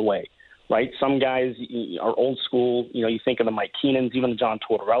proper way, right? Some guys are old school. You think of the Mike Keenans, even the John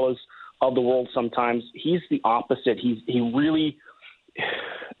Tortorellas of the world sometimes. He's the opposite. He really,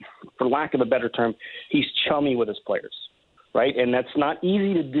 for lack of a better term, he's chummy with his players, right? And that's not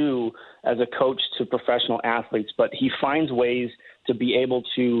easy to do as a coach to professional athletes, but he finds ways to be able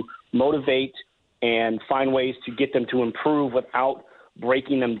to motivate and find ways to get them to improve without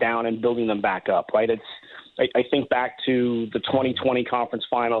breaking them down and building them back up, right? I think back to the 2020 conference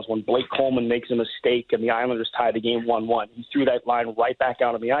finals when Blake Coleman makes a mistake and the Islanders tied the game 1-1. He threw that line right back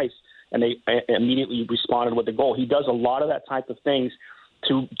out on the ice, and they immediately responded with the goal. He does a lot of that type of things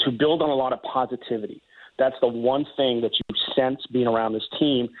to build on a lot of positivity, That's the one thing that you sense being around this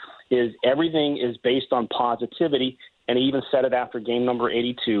team is everything is based on positivity. And he even said it after game number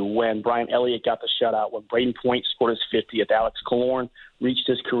 82 when Brian Elliott got the shutout, when Braden Point scored his 50th, Alex Killorn reached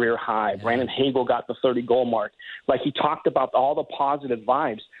his career high, Brandon Hagel got the 30-goal mark. Like, he talked about all the positive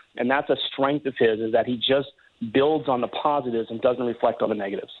vibes, and that's a strength of his, is that he just builds on the positives and doesn't reflect on the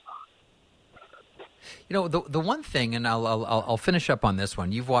negatives. You know, the one thing, and I'll finish up on this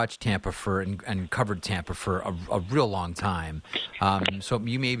one. You've watched Tampa and covered Tampa for a real long time, so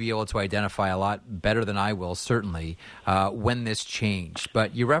you may be able to identify a lot better than I will, certainly, when this changed.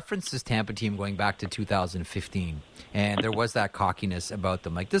 But you referenced this Tampa team going back to 2015, and there was that cockiness about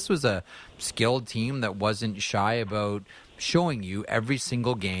them. Like, this was a skilled team that wasn't shy about showing you every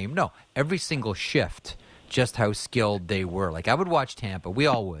single game, every single shift, just how skilled they were. Like, I would watch Tampa, we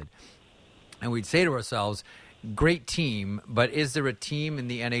all would, and we'd say to ourselves, great team, but is there a team in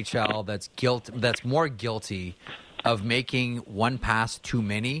the NHL that's more guilty of making one pass too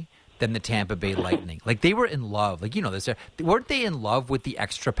many than the Tampa Bay Lightning? Like, they were in love. Like, you know this. Weren't they in love with the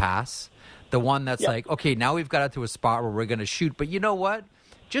extra pass? The one that's like, okay, now we've got it to a spot where we're going to shoot. But you know what?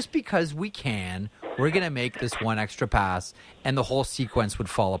 Just because we can, we're going to make this one extra pass, and the whole sequence would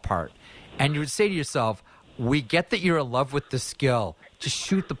fall apart. And you would say to yourself, we get that you're in love with the skill. Just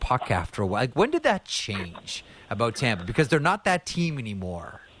shoot the puck after a while. Like, when did that change about Tampa? Because they're not that team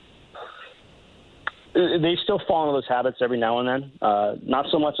anymore. They still fall into those habits every now and then. Not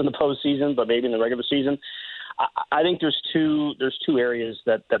so much in the postseason, but maybe in the regular season. I think there's two areas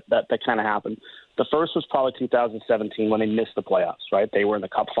that kind of happened. The first was probably 2017 when they missed the playoffs, right? They were in the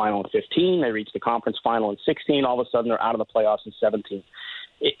Cup final in 15. They reached the conference final in 16. All of a sudden, they're out of the playoffs in 17.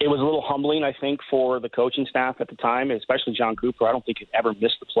 It was a little humbling, I think, for the coaching staff at the time, especially John Cooper. I don't think he'd ever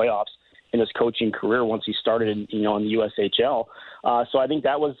missed the playoffs in his coaching career once he started in the USHL. So I think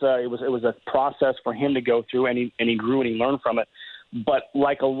that was it was a process for him to go through, and he grew and he learned from it. But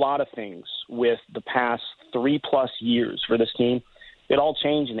like a lot of things with the past 3+ years for this team, it all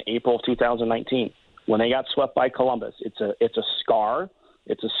changed in April of 2019 when they got swept by Columbus. It's a scar.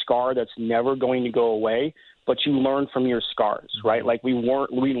 It's a scar that's never going to go away. But you learn from your scars, right? Like we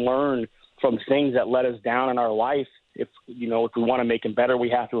learn from things that let us down in our life. If we want to make them better,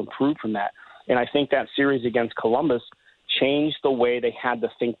 we have to improve from that. And I think that series against Columbus changed the way they had to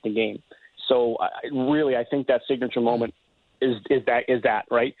think the game. So I think that signature moment is that,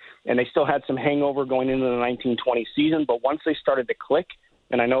 right? And they still had some hangover going into the 1920 season, but once they started to click,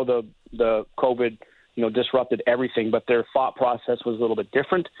 and I know the COVID disrupted everything, but their thought process was a little bit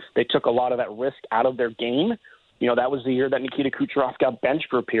different. They took a lot of that risk out of their game. That was the year that Nikita Kucherov got benched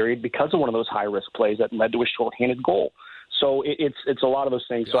for a period because of one of those high-risk plays that led to a shorthanded goal. So it's a lot of those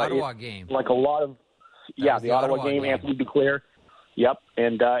things. The Ottawa game. Like a lot of – the Ottawa game, Anthony Duclair. Yep,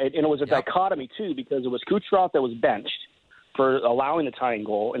 and it was a dichotomy, too, because it was Kucherov that was benched for allowing the tying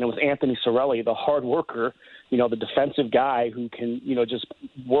goal, and it was Anthony Cirelli, the hard worker, the defensive guy who can, just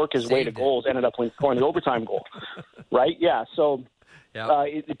work his way to goals, ended up scoring the overtime goal, right? Yeah, so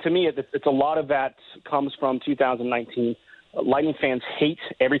to me, it's a lot of that comes from 2019. Lightning fans hate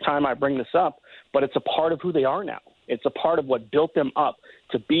every time I bring this up, but it's a part of who they are now. It's a part of what built them up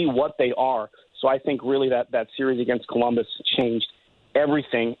to be what they are. So I think really that series against Columbus changed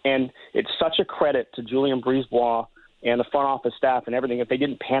everything, and it's such a credit to Julien Brisebois and the front office staff and everything if they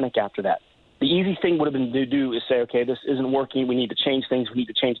didn't panic after that. The easy thing would have been to do is say, okay, this isn't working. We need to change things. We need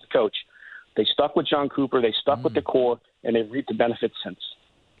to change the coach. They stuck with John Cooper. They stuck with the core, and they've reaped the benefits since.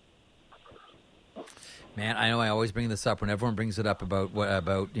 Man, I know I always bring this up when everyone brings it up about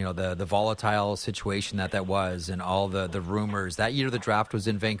the volatile situation that was and all the rumors. That year the draft was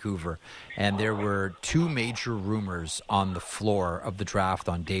in Vancouver, and there were two major rumors on the floor of the draft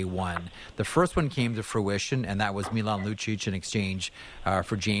on day one. The first one came to fruition, and that was Milan Lucic in exchange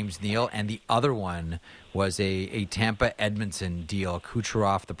for James Neal, and the other one was a Tampa-Edmonton deal,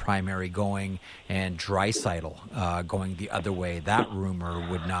 Kucherov the primary going, and Draisaitl going the other way. That rumor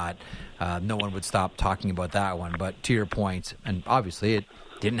would not, no one would stop talking about that one. But to your point, and obviously it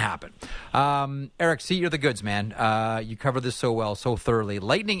didn't happen. Eric, see, you're the goods, man. You cover this so well, so thoroughly.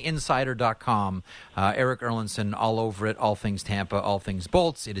 LightningInsider.com. Eric Erlinson all over it. All things Tampa, all things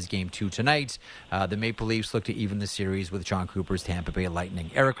Bolts. It is Game 2 tonight. The Maple Leafs look to even the series with John Cooper's Tampa Bay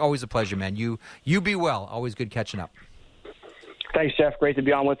Lightning. Eric, always a pleasure, man. You be well. Always good catching up. Thanks, Jeff. Great to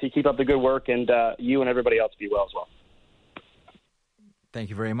be on with you. Keep up the good work, and you and everybody else be well as well. Thank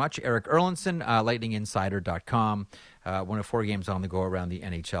you very much. Eric Erlinson, LightningInsider.com. One of 4 games on the go around the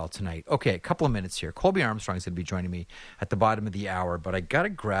NHL tonight. Okay, a couple of minutes here. Colby Armstrong's going to be joining me at the bottom of the hour, but I got to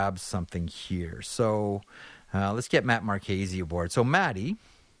grab something here. So let's get Matt Marchese aboard. So, Matty.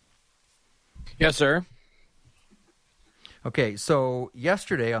 Yes, sir. Okay, so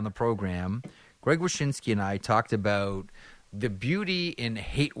yesterday on the program, Greg Wyshynski and I talked about the beauty in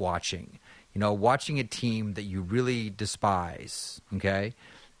hate watching. Watching a team that you really despise, okay?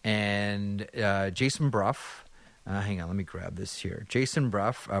 And Jason Brough, hang on, let me grab this here. Jason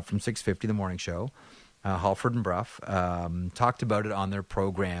Brough from 650, The Morning Show, Halford and Brough, talked about it on their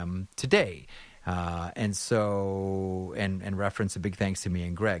program today. And reference a big thanks to me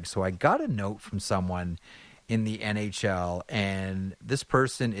and Greg. So I got a note from someone in the NHL, and this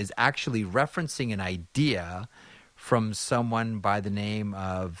person is actually referencing an idea from someone by the name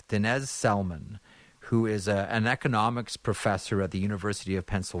of Denez Selman, who is an economics professor at the University of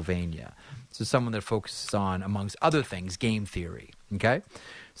Pennsylvania. So someone that focuses on, amongst other things, game theory. Okay?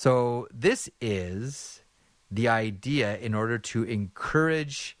 So this is the idea in order to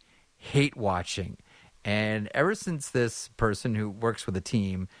encourage hate watching. And ever since this person who works with a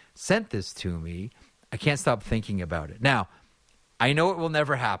team sent this to me, I can't stop thinking about it. Now, I know it will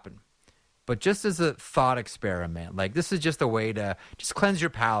never happen. But just as a thought experiment, this is just a way to just cleanse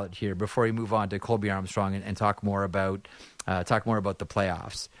your palate here before we move on to Colby Armstrong and talk more about the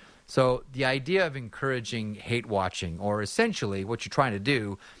playoffs. So the idea of encouraging hate watching, or essentially what you're trying to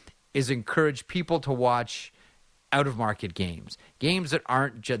do, is encourage people to watch out of market games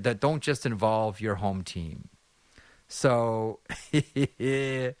that don't just involve your home team. So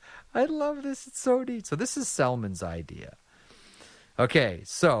I love this; it's so neat. So this is Selman's idea. Okay,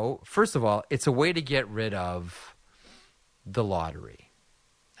 so first of all, it's a way to get rid of the lottery.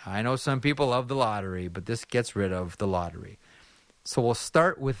 I know some people love the lottery, but this gets rid of the lottery. So we'll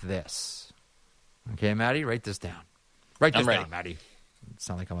start with this. Okay, Maddie, write this down. Write this down, Maddie. It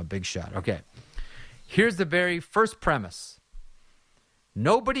sounds like I'm a big shot. Okay. Here's the very first premise.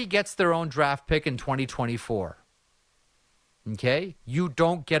 Nobody gets their own draft pick in 2024. Okay? You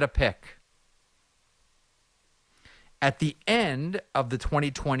don't get a pick. At the end of the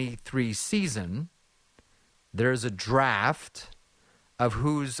 2023 season, there's a draft of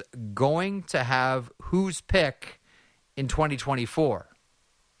who's going to have whose pick in 2024.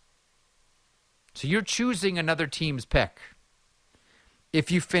 So you're choosing another team's pick.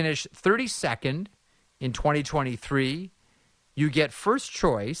 If you finish 32nd in 2023, you get first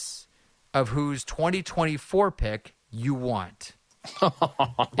choice of whose 2024 pick you want.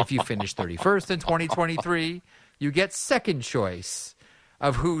 If you finish 31st in 2023, you get second choice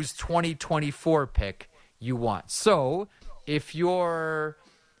of whose 2024 pick you want. So if you're,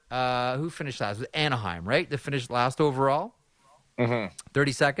 who finished last? It was Anaheim, right? They finished last overall? Mm-hmm.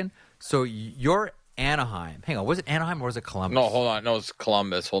 32nd. So you're Anaheim. Hang on, was it Anaheim or was it Columbus? No, hold on. No, it's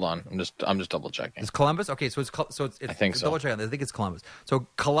Columbus. Hold on. I'm just double checking. It's Columbus? Okay, so it's I think so. Double checking. I think it's Columbus. So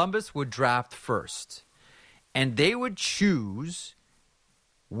Columbus would draft first, and they would choose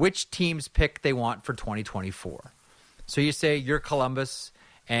which team's pick they want for 2024. So you say you're Columbus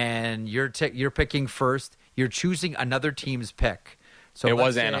and you're picking first. You're choosing another team's pick. So it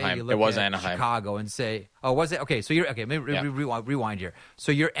was Anaheim. It was Anaheim. Chicago and say, oh, was it? Okay, so you're okay. Maybe rewind here.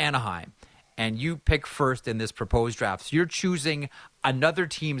 So you're Anaheim, and you pick first in this proposed draft. So you're choosing another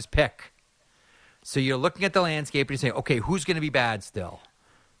team's pick. So you're looking at the landscape and you're saying, okay, who's going to be bad still?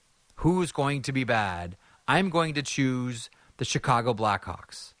 Who's going to be bad? I'm going to choose the Chicago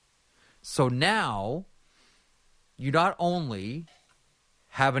Blackhawks. So now you not only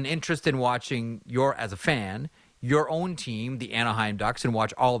have an interest in watching as a fan, your own team, the Anaheim Ducks, and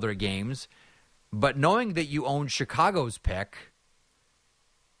watch all their games, but knowing that you own Chicago's pick,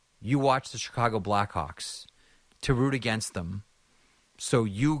 you watch the Chicago Blackhawks to root against them, so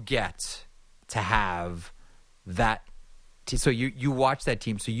you get to have that. So you watch that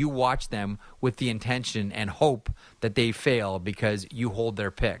team, so you watch them with the intention and hope that they fail because you hold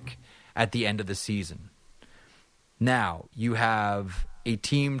their pick at the end of the season. Now, you have a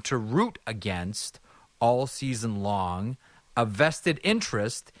team to root against all season long, a vested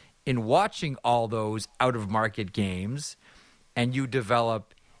interest in watching all those out-of-market games, and you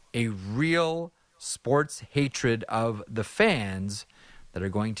develop a real sports hatred of the fans that are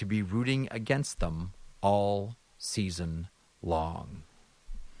going to be rooting against them all season long.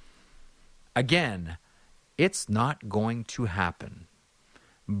 Again, it's not going to happen,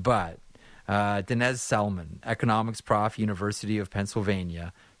 but Denez Selman, economics prof, University of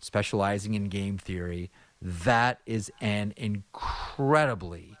Pennsylvania, specializing in game theory, that is an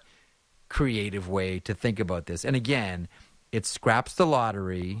incredibly creative way to think about this. And again, it scraps the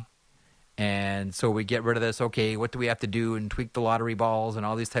lottery, and so we get rid of this, okay, what do we have to do and tweak the lottery balls and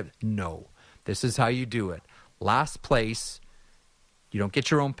all these types? No, this is how you do it. Last place, you don't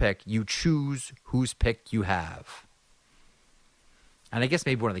get your own pick. You choose whose pick you have. And I guess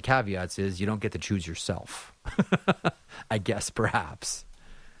maybe one of the caveats is you don't get to choose yourself. I guess, perhaps.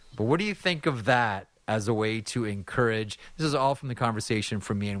 But what do you think of that as a way to encourage, this is all from the conversation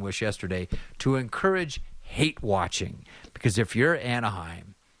from me and Wish yesterday, to encourage hate watching? Because if you're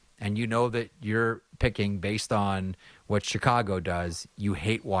Anaheim and you know that you're picking based on what Chicago does, you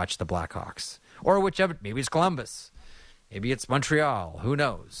hate watch the Blackhawks. Or whichever, maybe it's Columbus. Maybe it's Montreal. Who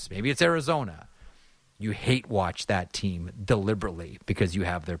knows? Maybe it's Arizona. You hate watch that team deliberately because you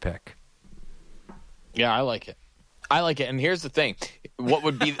have their pick. Yeah, I like it. And here's the thing: what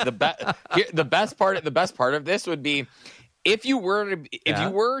would be the best part? The best part of this would be if you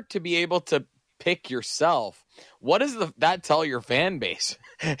were to be able to pick yourself. What does that tell your fan base?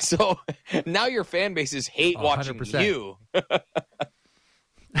 So now your fan base is hate watching 100%. You.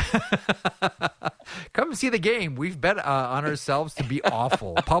 Come see the game. We've bet on ourselves to be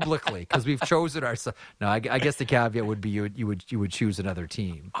awful publicly because we've chosen ourselves. No, I guess the caveat would be you would choose another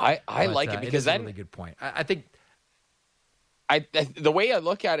team. I like it because that's a really good point. I think. The way I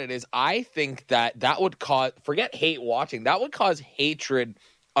look at it is, I think that would cause, forget hate watching, that would cause hatred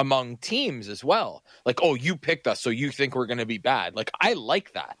among teams as well. Like, oh, you picked us, so you think we're going to be bad. Like, I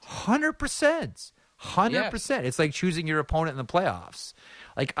like that. 100%. 100%. It's like choosing your opponent in the playoffs.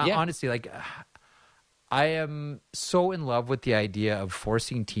 Like, honestly, like, I am so in love with the idea of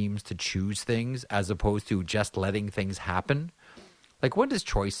forcing teams to choose things as opposed to just letting things happen. Like, when does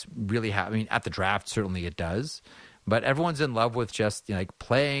choice really happen? I mean, at the draft, certainly it does. But everyone's in love with just like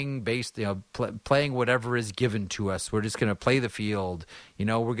playing based, playing whatever is given to us. We're just going to play the field.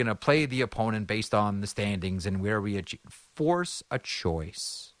 We're going to play the opponent based on the standings and where we force a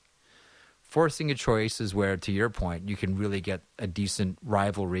choice. Forcing a choice is where, to your point, you can really get a decent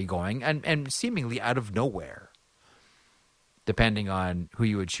rivalry going and seemingly out of nowhere, depending on who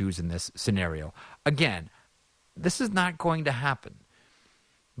you would choose in this scenario. Again, this is not going to happen.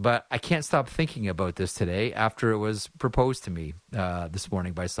 But I can't stop thinking about this today after it was proposed to me this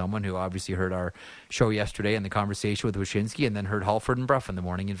morning by someone who obviously heard our show yesterday and the conversation with Wyshynski and then heard Halford and Bruff in the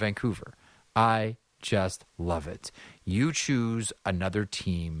morning in Vancouver. I just love it. You choose another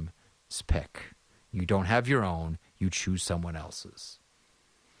team's pick. You don't have your own. You choose someone else's.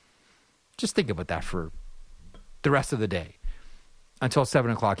 Just think about that for the rest of the day until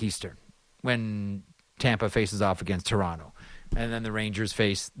 7 o'clock Eastern when Tampa faces off against Toronto. And then the Rangers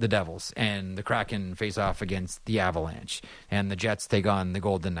face the Devils, and the Kraken face off against the Avalanche, and the Jets take on the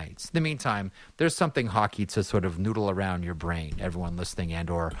Golden Knights. In the meantime, there's something hockey to sort of noodle around your brain, everyone listening and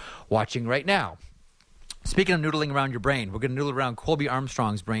or watching right now. Speaking of noodling around your brain, we're going to noodle around Colby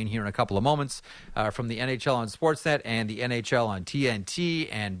Armstrong's brain here in a couple of moments from the NHL on Sportsnet and the NHL on TNT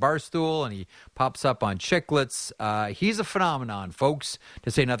and Barstool, and he pops up on Chicklets. He's a phenomenon, folks,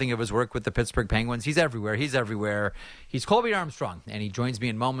 to say nothing of his work with the Pittsburgh Penguins. He's everywhere. He's Colby Armstrong, and he joins me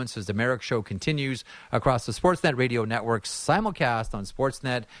in moments as the Merrick Show continues across the Sportsnet radio network, simulcast on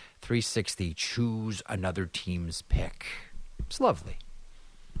Sportsnet 360. Choose another team's pick. It's lovely.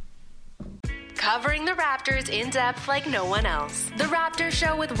 Covering the Raptors in depth like no one else. The Raptors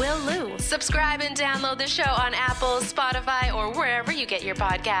Show with Will Liu. Subscribe and download the show on Apple, Spotify, or wherever you get your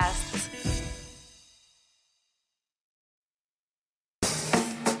podcasts.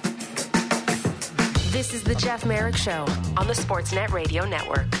 This is the Jeff Merrick Show on the Sportsnet Radio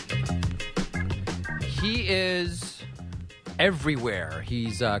Network. He is everywhere.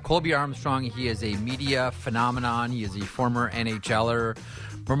 He's Colby Armstrong. He is a media phenomenon. He is a former NHLer.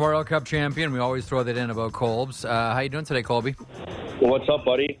 Memorial Cup champion. We always throw that in about Colbs. How you doing today, Colby? Well, what's up,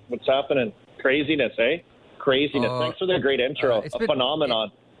 buddy? What's happening? Craziness, eh? Craziness. Thanks for the great intro. A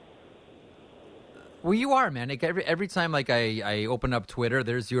phenomenon. Well, you are, man. Like every time I open up Twitter,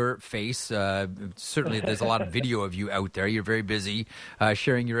 there's your face. Certainly, there's a lot of video of you out there. You're very busy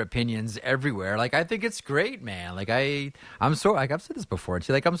sharing your opinions everywhere. Like, I think it's great, man. Like I'm so, like I've said this before. It's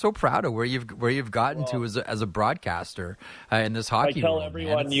like I'm so proud of where you've gotten to as a broadcaster in this hockey world.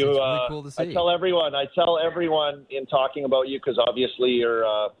 It's really cool to see. I tell everyone in talking about you, because obviously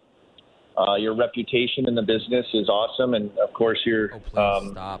your reputation in the business is awesome, and of course your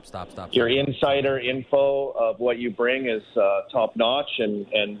your insider info of what you bring is top notch,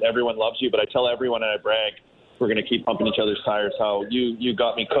 and everyone loves you. But I tell everyone, and I brag, we're going to keep pumping each other's tires. How you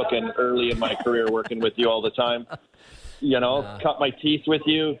got me cooking early in my career, working with you all the time. Cut my teeth with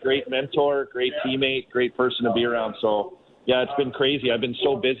you. Great mentor, great teammate, great person to be around. So yeah, it's been crazy. I've been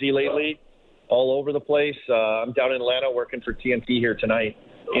so busy lately, all over the place. I'm down in Atlanta working for TNT here tonight.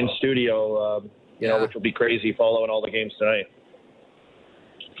 In studio, which will be crazy following all the games tonight.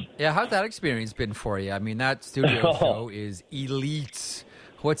 Yeah, how's that experience been for you? I mean, that studio show is elite.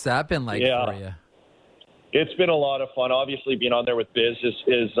 What's that been like for you? It's been a lot of fun. Obviously, being on there with Biz is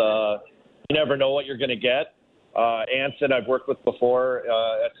you never know what you're going to get. Anson, I've worked with before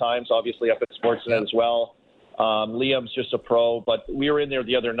at times, obviously up at Sportsnet as well. Liam's just a pro, but we were in there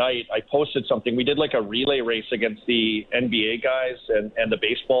the other night. I posted something. We did like a relay race against the NBA guys and the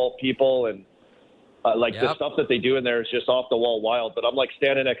baseball people, and the stuff that they do in there is just off the wall wild. But I'm like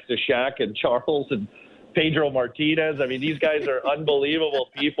standing next to Shaq and Charles and Pedro Martinez. I mean, these guys are unbelievable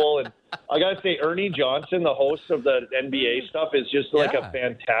people. And I got to say, Ernie Johnson, the host of the NBA stuff, is just like a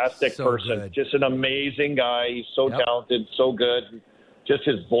fantastic person. Good. Just an amazing guy. He's so talented, so good. Just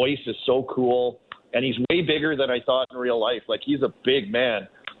his voice is so cool. And he's way bigger than I thought in real life. Like, he's a big man.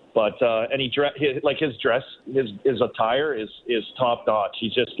 But and his dress, his attire is top notch. He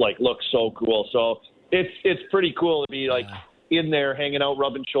just like looks so cool. So it's pretty cool to be like in there hanging out,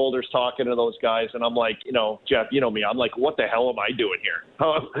 rubbing shoulders, talking to those guys. And I'm like, Jeff, you know me. I'm like, what the hell am I doing here?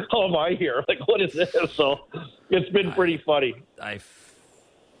 How am I here? Like, what is this? So it's been pretty funny. I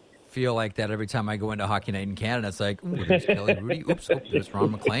feel like that every time I go into Hockey Night in Canada. It's like, ooh, there's Kelly Rudy. Oops, there's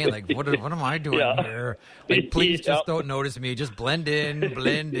Ron McLean. Like, what am I doing here? Like, please just don't notice me. Just blend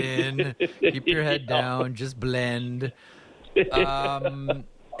in. Keep your head down. Just blend.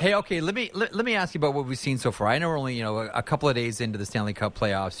 Hey, okay, let me ask you about what we've seen so far. I know we're only, a couple of days into the Stanley Cup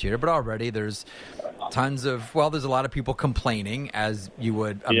playoffs here, but already there's there's a lot of people complaining, as you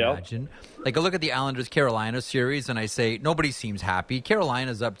would imagine. Like, I look at the Islanders-Carolina series, and I say, nobody seems happy.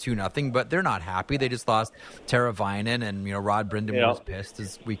 Carolina's up 2-0, but they're not happy. They just lost Tara Vinen, and, Rod Brind'Amour was pissed,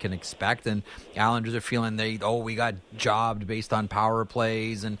 as we can expect. And Islanders are feeling we got jobbed based on power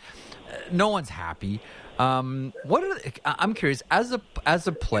plays, and no one's happy. I'm curious, as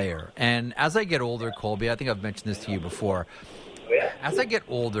a player, and as I get older, Colby, I think I've mentioned this to you before. As I get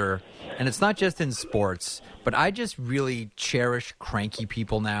older, and it's not just in sports, but I just really cherish cranky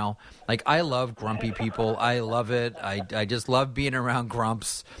people now. Like, I love grumpy people. I love it. I just love being around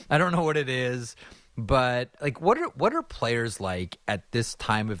grumps. I don't know what it is, but like, what are players like at this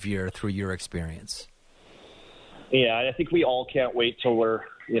time of year through your experience? Yeah, I think we all can't wait till we're,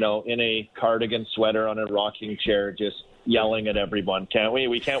 in a cardigan sweater on a rocking chair, just yelling at everyone, can't we?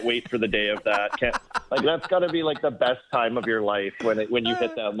 We can't wait for the day of that. That's got to be like the best time of your life when you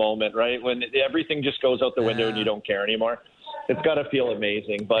hit that moment, right? When everything just goes out the window and you don't care anymore. It's got to feel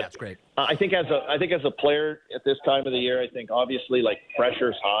amazing. But that's great. I think as a player at this time of the year, I think obviously like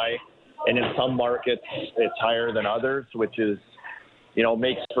pressure's high, and in some markets it's higher than others, which is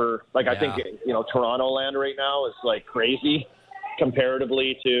makes for I think Toronto land right now is like crazy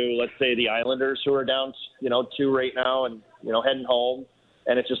comparatively to, let's say, the Islanders, who are down 2 right now and heading home,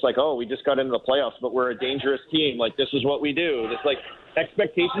 and it's just like, oh, we just got into the playoffs, but we're a dangerous team, like this is what we do. It's like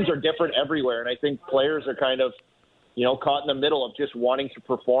expectations are different everywhere, and I think players are kind of caught in the middle of just wanting to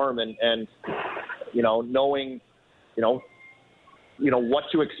perform and knowing what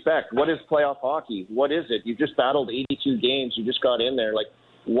to expect. What is playoff hockey? What is it? You just battled 82 games. You just got in there. Like,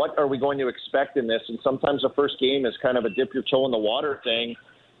 what are we going to expect in this? And sometimes the first game is kind of a dip your toe in the water thing.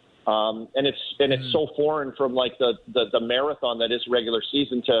 And it's so foreign from like the marathon that is regular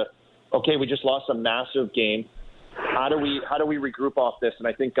season to, okay, we just lost a massive game. How do we regroup off this? And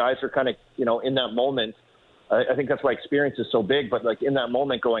I think guys are kind of, in that moment, I think that's why experience is so big, but like in that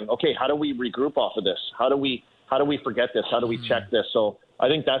moment going, okay, how do we regroup off of this? How do we forget this? How do we check this? So I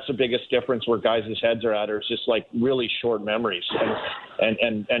think that's the biggest difference where guys' heads are at, or it's just like really short memories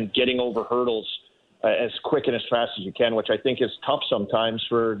and getting over hurdles as quick and as fast as you can, which I think is tough sometimes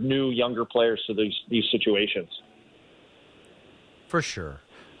for new, younger players to these situations. For sure.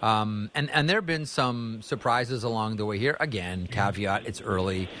 And there have been some surprises along the way here. Again, caveat, it's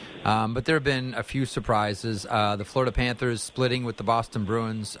early. But there have been a few surprises. The Florida Panthers splitting with the Boston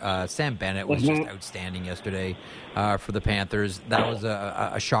Bruins. Sam Bennett was just outstanding yesterday for the Panthers. That was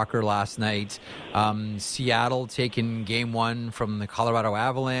a shocker last night. Seattle taking Game 1 from the Colorado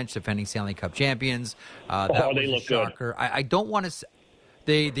Avalanche, defending Stanley Cup champions. That was a shocker. I don't want to...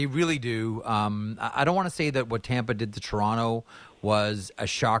 They really do. I don't want to say that what Tampa did to Toronto was a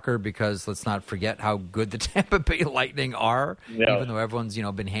shocker, because let's not forget how good the Tampa Bay Lightning are, even though everyone's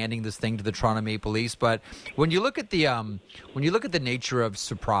been handing this thing to the Toronto Maple Leafs. But when you look at the nature of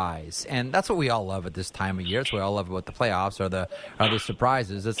surprise, and that's what we all love at this time of year. That's what we all love about the playoffs are the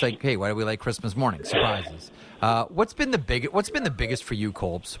surprises. It's like, hey, why do we like Christmas morning? Surprises. What's been the biggest for you,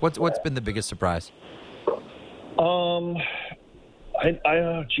 Colbs? What's been the biggest surprise? I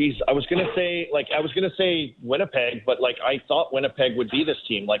was gonna say Winnipeg, but like I thought Winnipeg would be this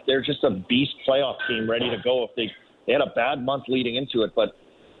team. Like they're just a beast playoff team ready to go. If they had a bad month leading into it, but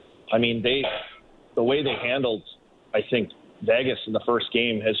I mean the way they handled, I think, Vegas in the first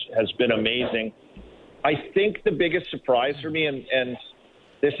game has been amazing. I think the biggest surprise for me, and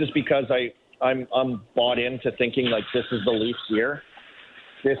this is because I'm bought into thinking like this is the Leafs' year.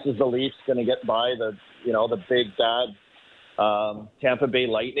 This is the Leafs going to get by the big bad Tampa Bay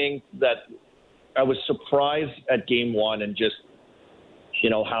Lightning. That I was surprised at Game 1 and just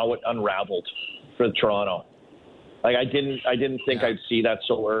how it unraveled for Toronto. Like I didn't think I'd see that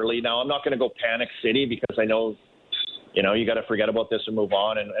so early. Now I'm not going to go panic city because I know, you got to forget about this and move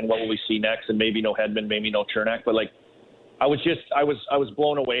on. And what will we see next? And maybe no Hedman, maybe no Chernak. But like, I was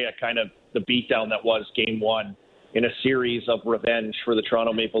blown away at kind of the beatdown that was Game 1 in a series of revenge for the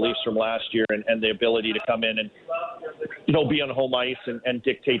Toronto Maple Leafs from last year, and the ability to come in and be on home ice and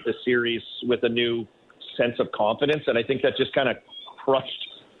dictate the series with a new sense of confidence. And I think that just kind of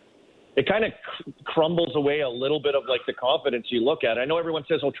crumbles away a little bit of like the confidence you look at. I know everyone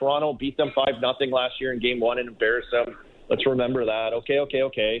says, Toronto beat them 5-0 last year in Game 1 and embarrassed them. Let's remember that.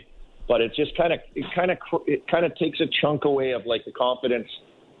 Okay. But it just kind of takes a chunk away of like the confidence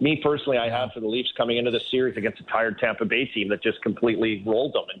me personally I have for the Leafs coming into the series against a tired Tampa Bay team that just completely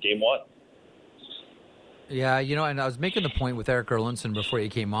rolled them in Game 1. Yeah, and I was making the point with Erik Erlendsson before you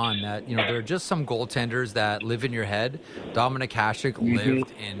came on that, there are just some goaltenders that live in your head. Dominik Hasek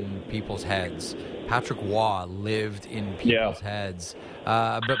lived in people's heads. Patrick Waugh lived in people's heads.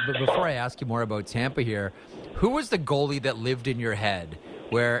 But before I ask you more about Tampa here, who was the goalie that lived in your head?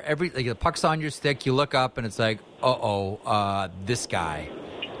 Where the puck's on your stick, you look up and it's like, this guy.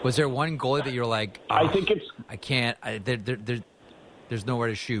 Was there one goalie that you're like, I think I can't, there's nowhere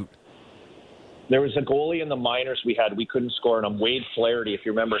to shoot? There was a goalie in the minors we couldn't score on him, Wade Flaherty, if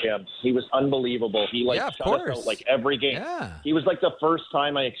you remember him. He was unbelievable. He shut us out like every game. Yeah. He was like the first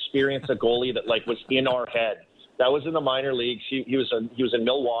time I experienced a goalie that like was in our head. That was in the minor leagues. He was in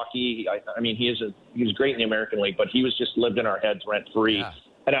Milwaukee. He was great in the American League, but he was just lived in our heads rent free. Yeah.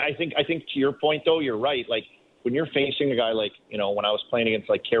 And I think to your point though, you're right. Like when you're facing a guy like, when I was playing against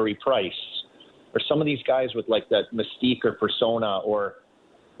like Carey Price or some of these guys with like that mystique or persona or,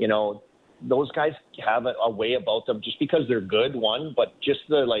 those guys have a way about them just because they're good, but just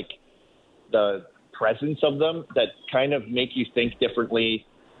the presence of them that kind of make you think differently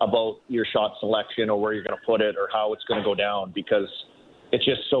about your shot selection or where you're going to put it or how it's going to go down because it's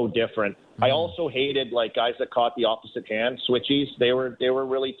just so different. Mm-hmm. I also hated like guys that caught the opposite hand switchies. They were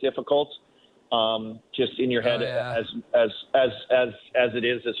really difficult. Just in your head as it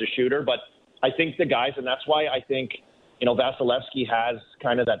is as a shooter. But I think the guys, and that's why I think Vasilevsky has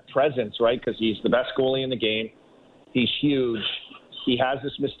kind of that presence, right? Because he's the best goalie in the game. He's huge. He has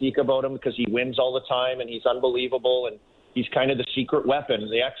this mystique about him because he wins all the time and he's unbelievable. And he's kind of the secret weapon,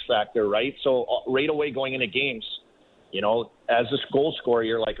 the X factor, right? So right away going into games, as a goal scorer,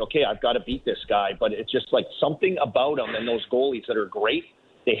 you're like, okay, I've got to beat this guy. But it's just like something about him and those goalies that are great.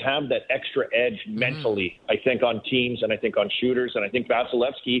 They have that extra edge mentally, I think, on teams and I think on shooters. And I think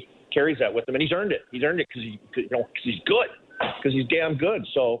Vasilevsky carries that with him, and he's earned it. He's earned it because he's good, because he's damn good.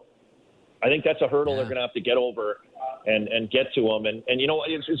 So I think that's a hurdle they're going to have to get over and get to him. And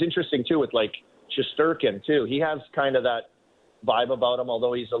it's interesting too with like Shesterkin too. He has kind of that vibe about him,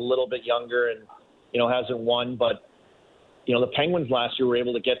 although he's a little bit younger and hasn't won. But the Penguins last year were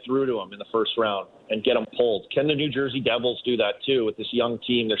able to get through to him in the first round and get him pulled. Can the New Jersey Devils do that too with this young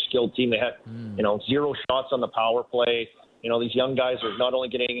team, their skilled team? They had 0 shots on the power play. These young guys are not only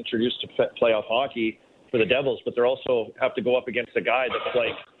getting introduced to playoff hockey for the Devils, but they're also have to go up against a guy that's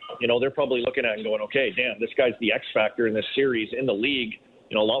like, they're probably looking at and going, okay, damn, this guy's the X factor in this series in the league.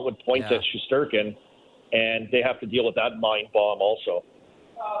 A lot would point at Shesterkin, and they have to deal with that mind bomb also.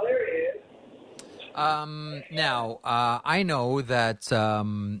 Oh, there he is. Now, I know that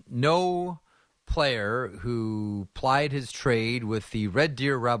no player who plied his trade with the Red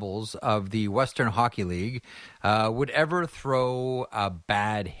Deer Rebels of the Western Hockey League would ever throw a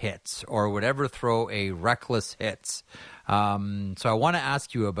bad hit or would ever throw a reckless hit. So I want to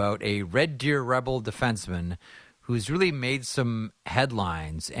ask you about a Red Deer Rebel defenseman who's really made some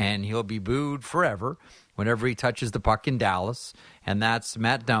headlines, and he'll be booed forever whenever he touches the puck in Dallas, and that's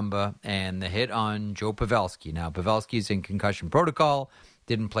Matt Dumba and the hit on Joe Pavelski. Now, Pavelski's in concussion protocol,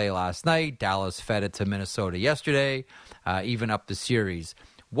 didn't play last night. Dallas fed it to Minnesota yesterday, even up the series.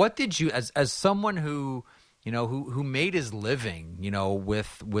 What did you, as someone who made his living,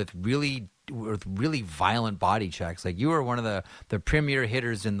 with really violent body checks, like you were one of the premier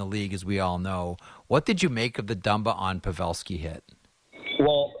hitters in the league, as we all know. What did you make of the Dumba on Pavelski hit?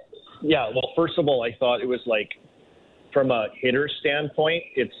 Well, first of all, I thought it was like, from a hitter standpoint,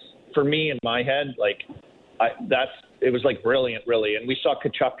 it's, for me in my head, like it was like brilliant, really. And we saw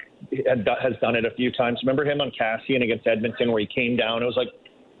Tkachuk has done it a few times. Remember him on Cassian against Edmonton where he came down? It was like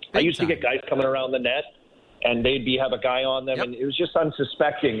I used to get guys coming around the net, and they'd have a guy on them, and it was just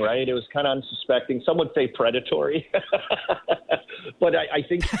unsuspecting, right? It was kind of unsuspecting. Some would say predatory. But I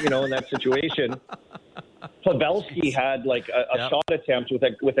think, in that situation, Pavelski had like a shot attempt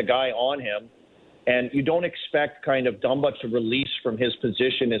with a guy on him, and you don't expect kind of Dumba to release from his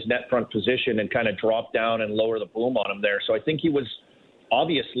position, his net front position, and kind of drop down and lower the boom on him there. So I think he was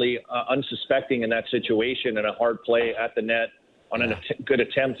obviously unsuspecting in that situation, and a hard play at the net on a good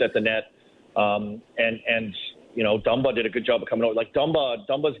attempt at the net. And Dumba did a good job of coming over. Like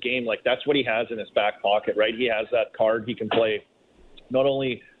Dumba's game, like that's what he has in his back pocket, right? He has that card. He can play not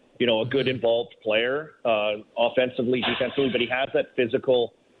only, a good involved player, offensively, defensively, but he has that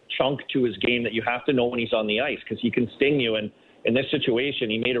physical chunk to his game that you have to know when he's on the ice, because he can sting you. And in this situation,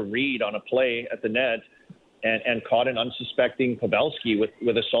 he made a read on a play at the net and caught an unsuspecting Pavelski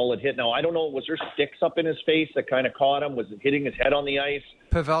with a solid hit. Now, I don't know, was there sticks up in his face that kind of caught him? Was it hitting his head on the ice?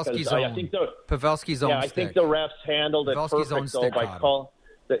 Pavelski's own I stick. think the refs handled it perfect, though,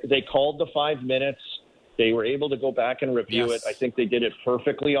 by they called the 5 minutes. They were able to go back and review it. I think they did it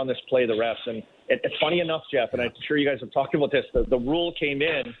perfectly on this play, the refs. And it's funny enough, Jeff, and I'm sure you guys have talked about this, the rule came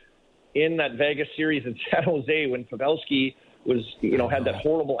in that Vegas series in San Jose when Pavelski was, had that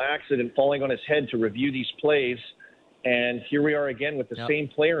horrible accident falling on his head to review these plays. And here we are again with the same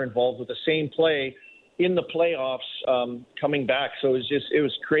player involved with the same play in the playoffs coming back. So it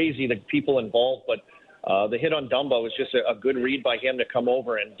was crazy, the people involved. But the hit on Dumba was just a good read by him to come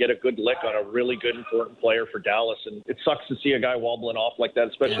over and get a good lick on a really good, important player for Dallas. And it sucks to see a guy wobbling off like that,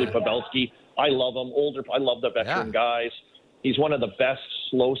 especially Pavelski. I love him. I love the veteran guys. He's one of the best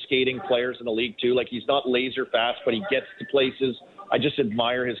slow skating players in the league, too. Like, he's not laser fast, but he gets to places. I just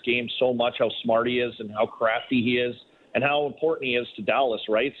admire his game so much, how smart he is and how crafty he is and how important he is to Dallas,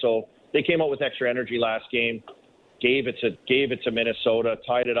 right? So they came out with extra energy last game, gave it to Minnesota,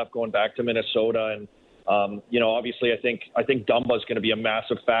 tied it up going back to Minnesota. And, obviously I think Dumba is going to be a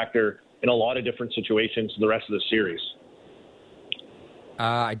massive factor in a lot of different situations the rest of the series.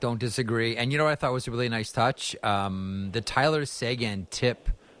 I don't disagree. And you know what I thought was a really nice touch? The Tyler Seguin tip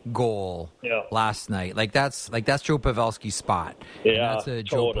goal last night. That's Joe Pavelski's spot. Yeah, that's a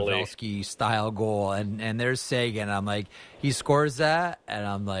Joe Pavelski style goal. And there's Seguin. I'm like, he scores that, and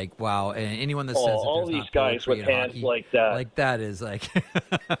I'm like, wow. And anyone that says all these guys with hands hockey, like that is like.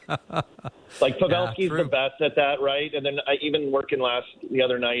 Like Pavelski's the best at that, right? And then even working the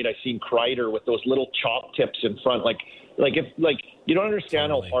other night, I seen Kreider with those little chop tips in front, like you don't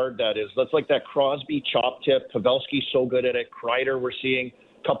understand how hard that is. That's like that Crosby chop tip. Pavelski's so good at it. Kreider, we're seeing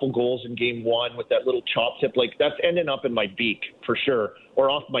a couple goals in game one with that little chop tip. Like, that's ending up in my beak for sure,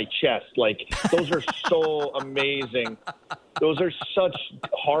 or off my chest. Like, those are so amazing. Those are such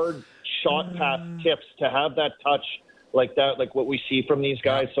hard shot pass tips to have that touch like that, like what we see from these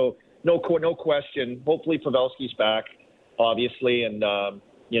guys. So no question. Hopefully Pavelski's back, obviously, and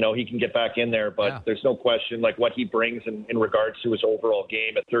he can get back in there. But there's no question, like, what he brings in regards to his overall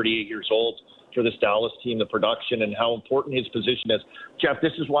game at 38 years old for this Dallas team, the production, and how important his position is. Jeff,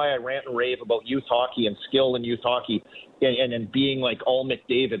 this is why I rant and rave about youth hockey and skill in youth hockey and being like all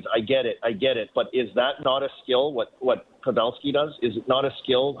McDavids. I get it. But is that not a skill, what Pavelski does? Is it not a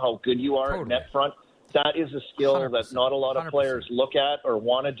skill how good you are at net front? That is a skill 100%. That not a lot of 100%. Players look at or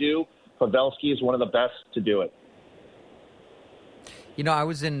want to do. Pavelski is one of the best to do it. I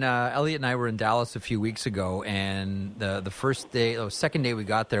was in Elliot and I were in Dallas a few weeks ago, and the second day we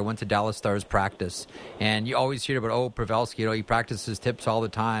got there, went to Dallas Stars practice, and you always hear about Pavelski. He practices tips all the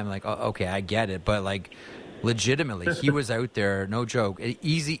time. Like, okay, I get it, but like, legitimately, he was out there, no joke,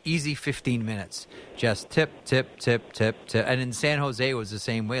 easy 15 minutes, just tip. And in San Jose, it was the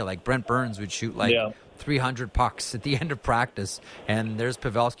same way. Like, Brent Burns would shoot 300 pucks at the end of practice, and there's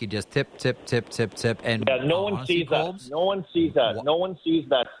Pavelski just tip. And no one sees that. No one sees that. No one sees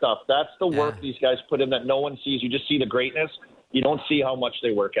that stuff. That's the work these guys put in that no one sees. You just see the greatness. You don't see how much they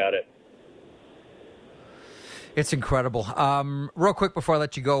work at it. It's incredible. Real quick before I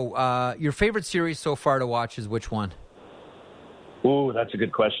let you go, your favorite series so far to watch is which one? Ooh, that's a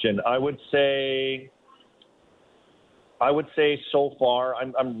good question. I would say so far,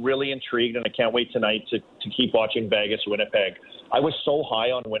 I'm really intrigued, and I can't wait tonight to keep watching Vegas-Winnipeg. I was so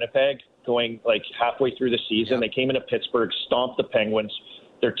high on Winnipeg going like halfway through the season. They came into Pittsburgh, stomped the Penguins.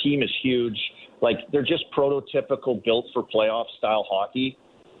 Their team is huge. Like, they're just prototypical built for playoff style hockey.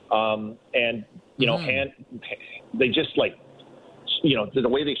 They just the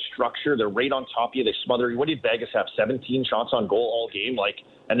way they structure, they're right on top of you. They smother you. What did Vegas have? 17 shots on goal all game?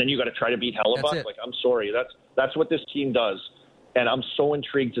 And then you got to try to beat Hellebuck? Like, I'm sorry. That's what this team does. And I'm so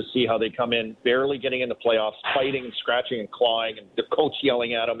intrigued to see how they come in, barely getting into playoffs, fighting and scratching and clawing, and the coach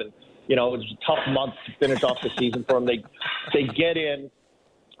yelling at them. And, you know, it was a tough month to finish off the season for them. They get in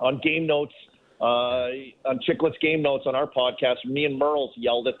on game notes, on Chicklets game notes on our podcast. Me and Merles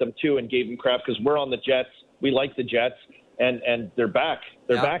yelled at them, too, and gave them crap because we're on the Jets. We like the Jets, and they're back.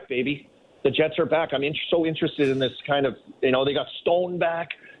 They're back, baby. The Jets are back. I'm so interested in this kind of, you know, they got Stone back.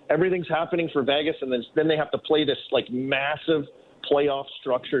 Everything's happening for Vegas, and then they have to play this, like, massive playoff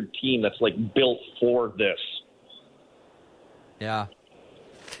structured team that's, like, built for this. Yeah.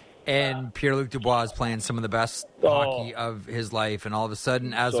 And Pierre-Luc Dubois is playing some of the best hockey of his life, and all of a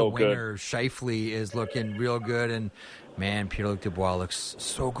sudden, as a winger, Scheifele is looking real good, and man, Pierre-Luc Dubois looks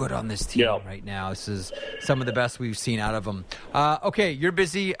so good on this team right now. This is some of the best we've seen out of him. Okay, you're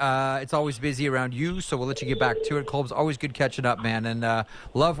busy. It's always busy around you, so we'll let you get back to it. Colb's always good catching up, man, and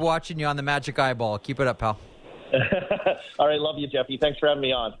love watching you on the Magic Eyeball. Keep it up, pal. All right, love you, Jeffy. Thanks for having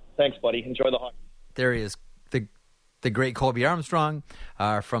me on. Thanks, buddy. Enjoy the hockey. There he is. The great Colby Armstrong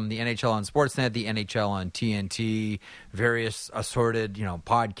from the NHL on Sportsnet, the NHL on TNT, various assorted,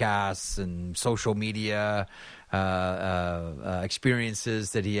 podcasts and social media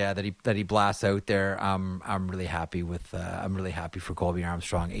experiences that he blasts out there. I'm really happy with. I'm really happy for Colby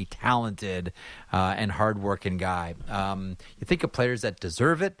Armstrong, a talented and hardworking guy. You think of players that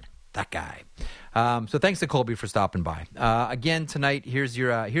deserve it. That guy. So thanks to Colby for stopping by. Again, tonight, here's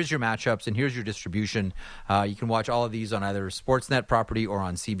your matchups and here's your distribution. You can watch all of these on either Sportsnet property or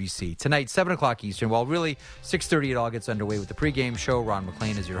on CBC. Tonight, 7 o'clock Eastern. Well, really, 6:30 it all gets underway with the pregame show. Ron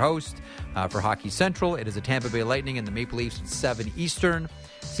McLean is your host. For Hockey Central, it is the Tampa Bay Lightning and the Maple Leafs at 7 Eastern.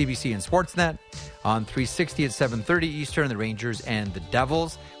 CBC and Sportsnet. On 360 at 7:30 Eastern, the Rangers and the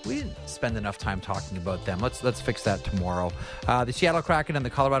Devils. We didn't spend enough time talking about them. Let's fix that tomorrow. The Seattle Kraken and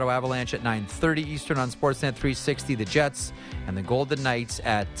the Colorado Avalanche at 9:30 Eastern on Sportsnet. 360, the Jets and the Golden Knights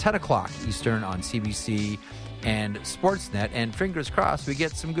at 10 o'clock Eastern on CBC and Sportsnet. And fingers crossed, we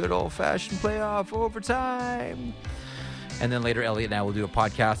get some good old-fashioned playoff overtime. And then later, Elliot and I will do a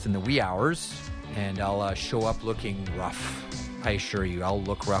podcast in the wee hours, and I'll show up looking rough. I assure you, I'll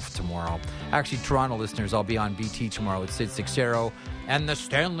look rough tomorrow. Actually, Toronto listeners, I'll be on BT tomorrow with Sid Sixero and the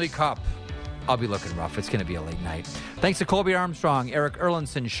Stanley Cup. I'll be looking rough. It's going to be a late night. Thanks to Colby Armstrong, Eric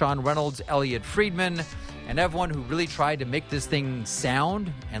Erlinson, Sean Reynolds, Elliot Friedman, and everyone who really tried to make this thing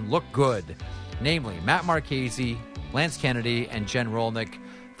sound and look good. Namely, Matt Marchese, Lance Kennedy, and Jen Rolnick.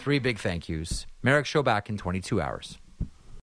 3 big thank yous. Merrick Show back in 22 hours.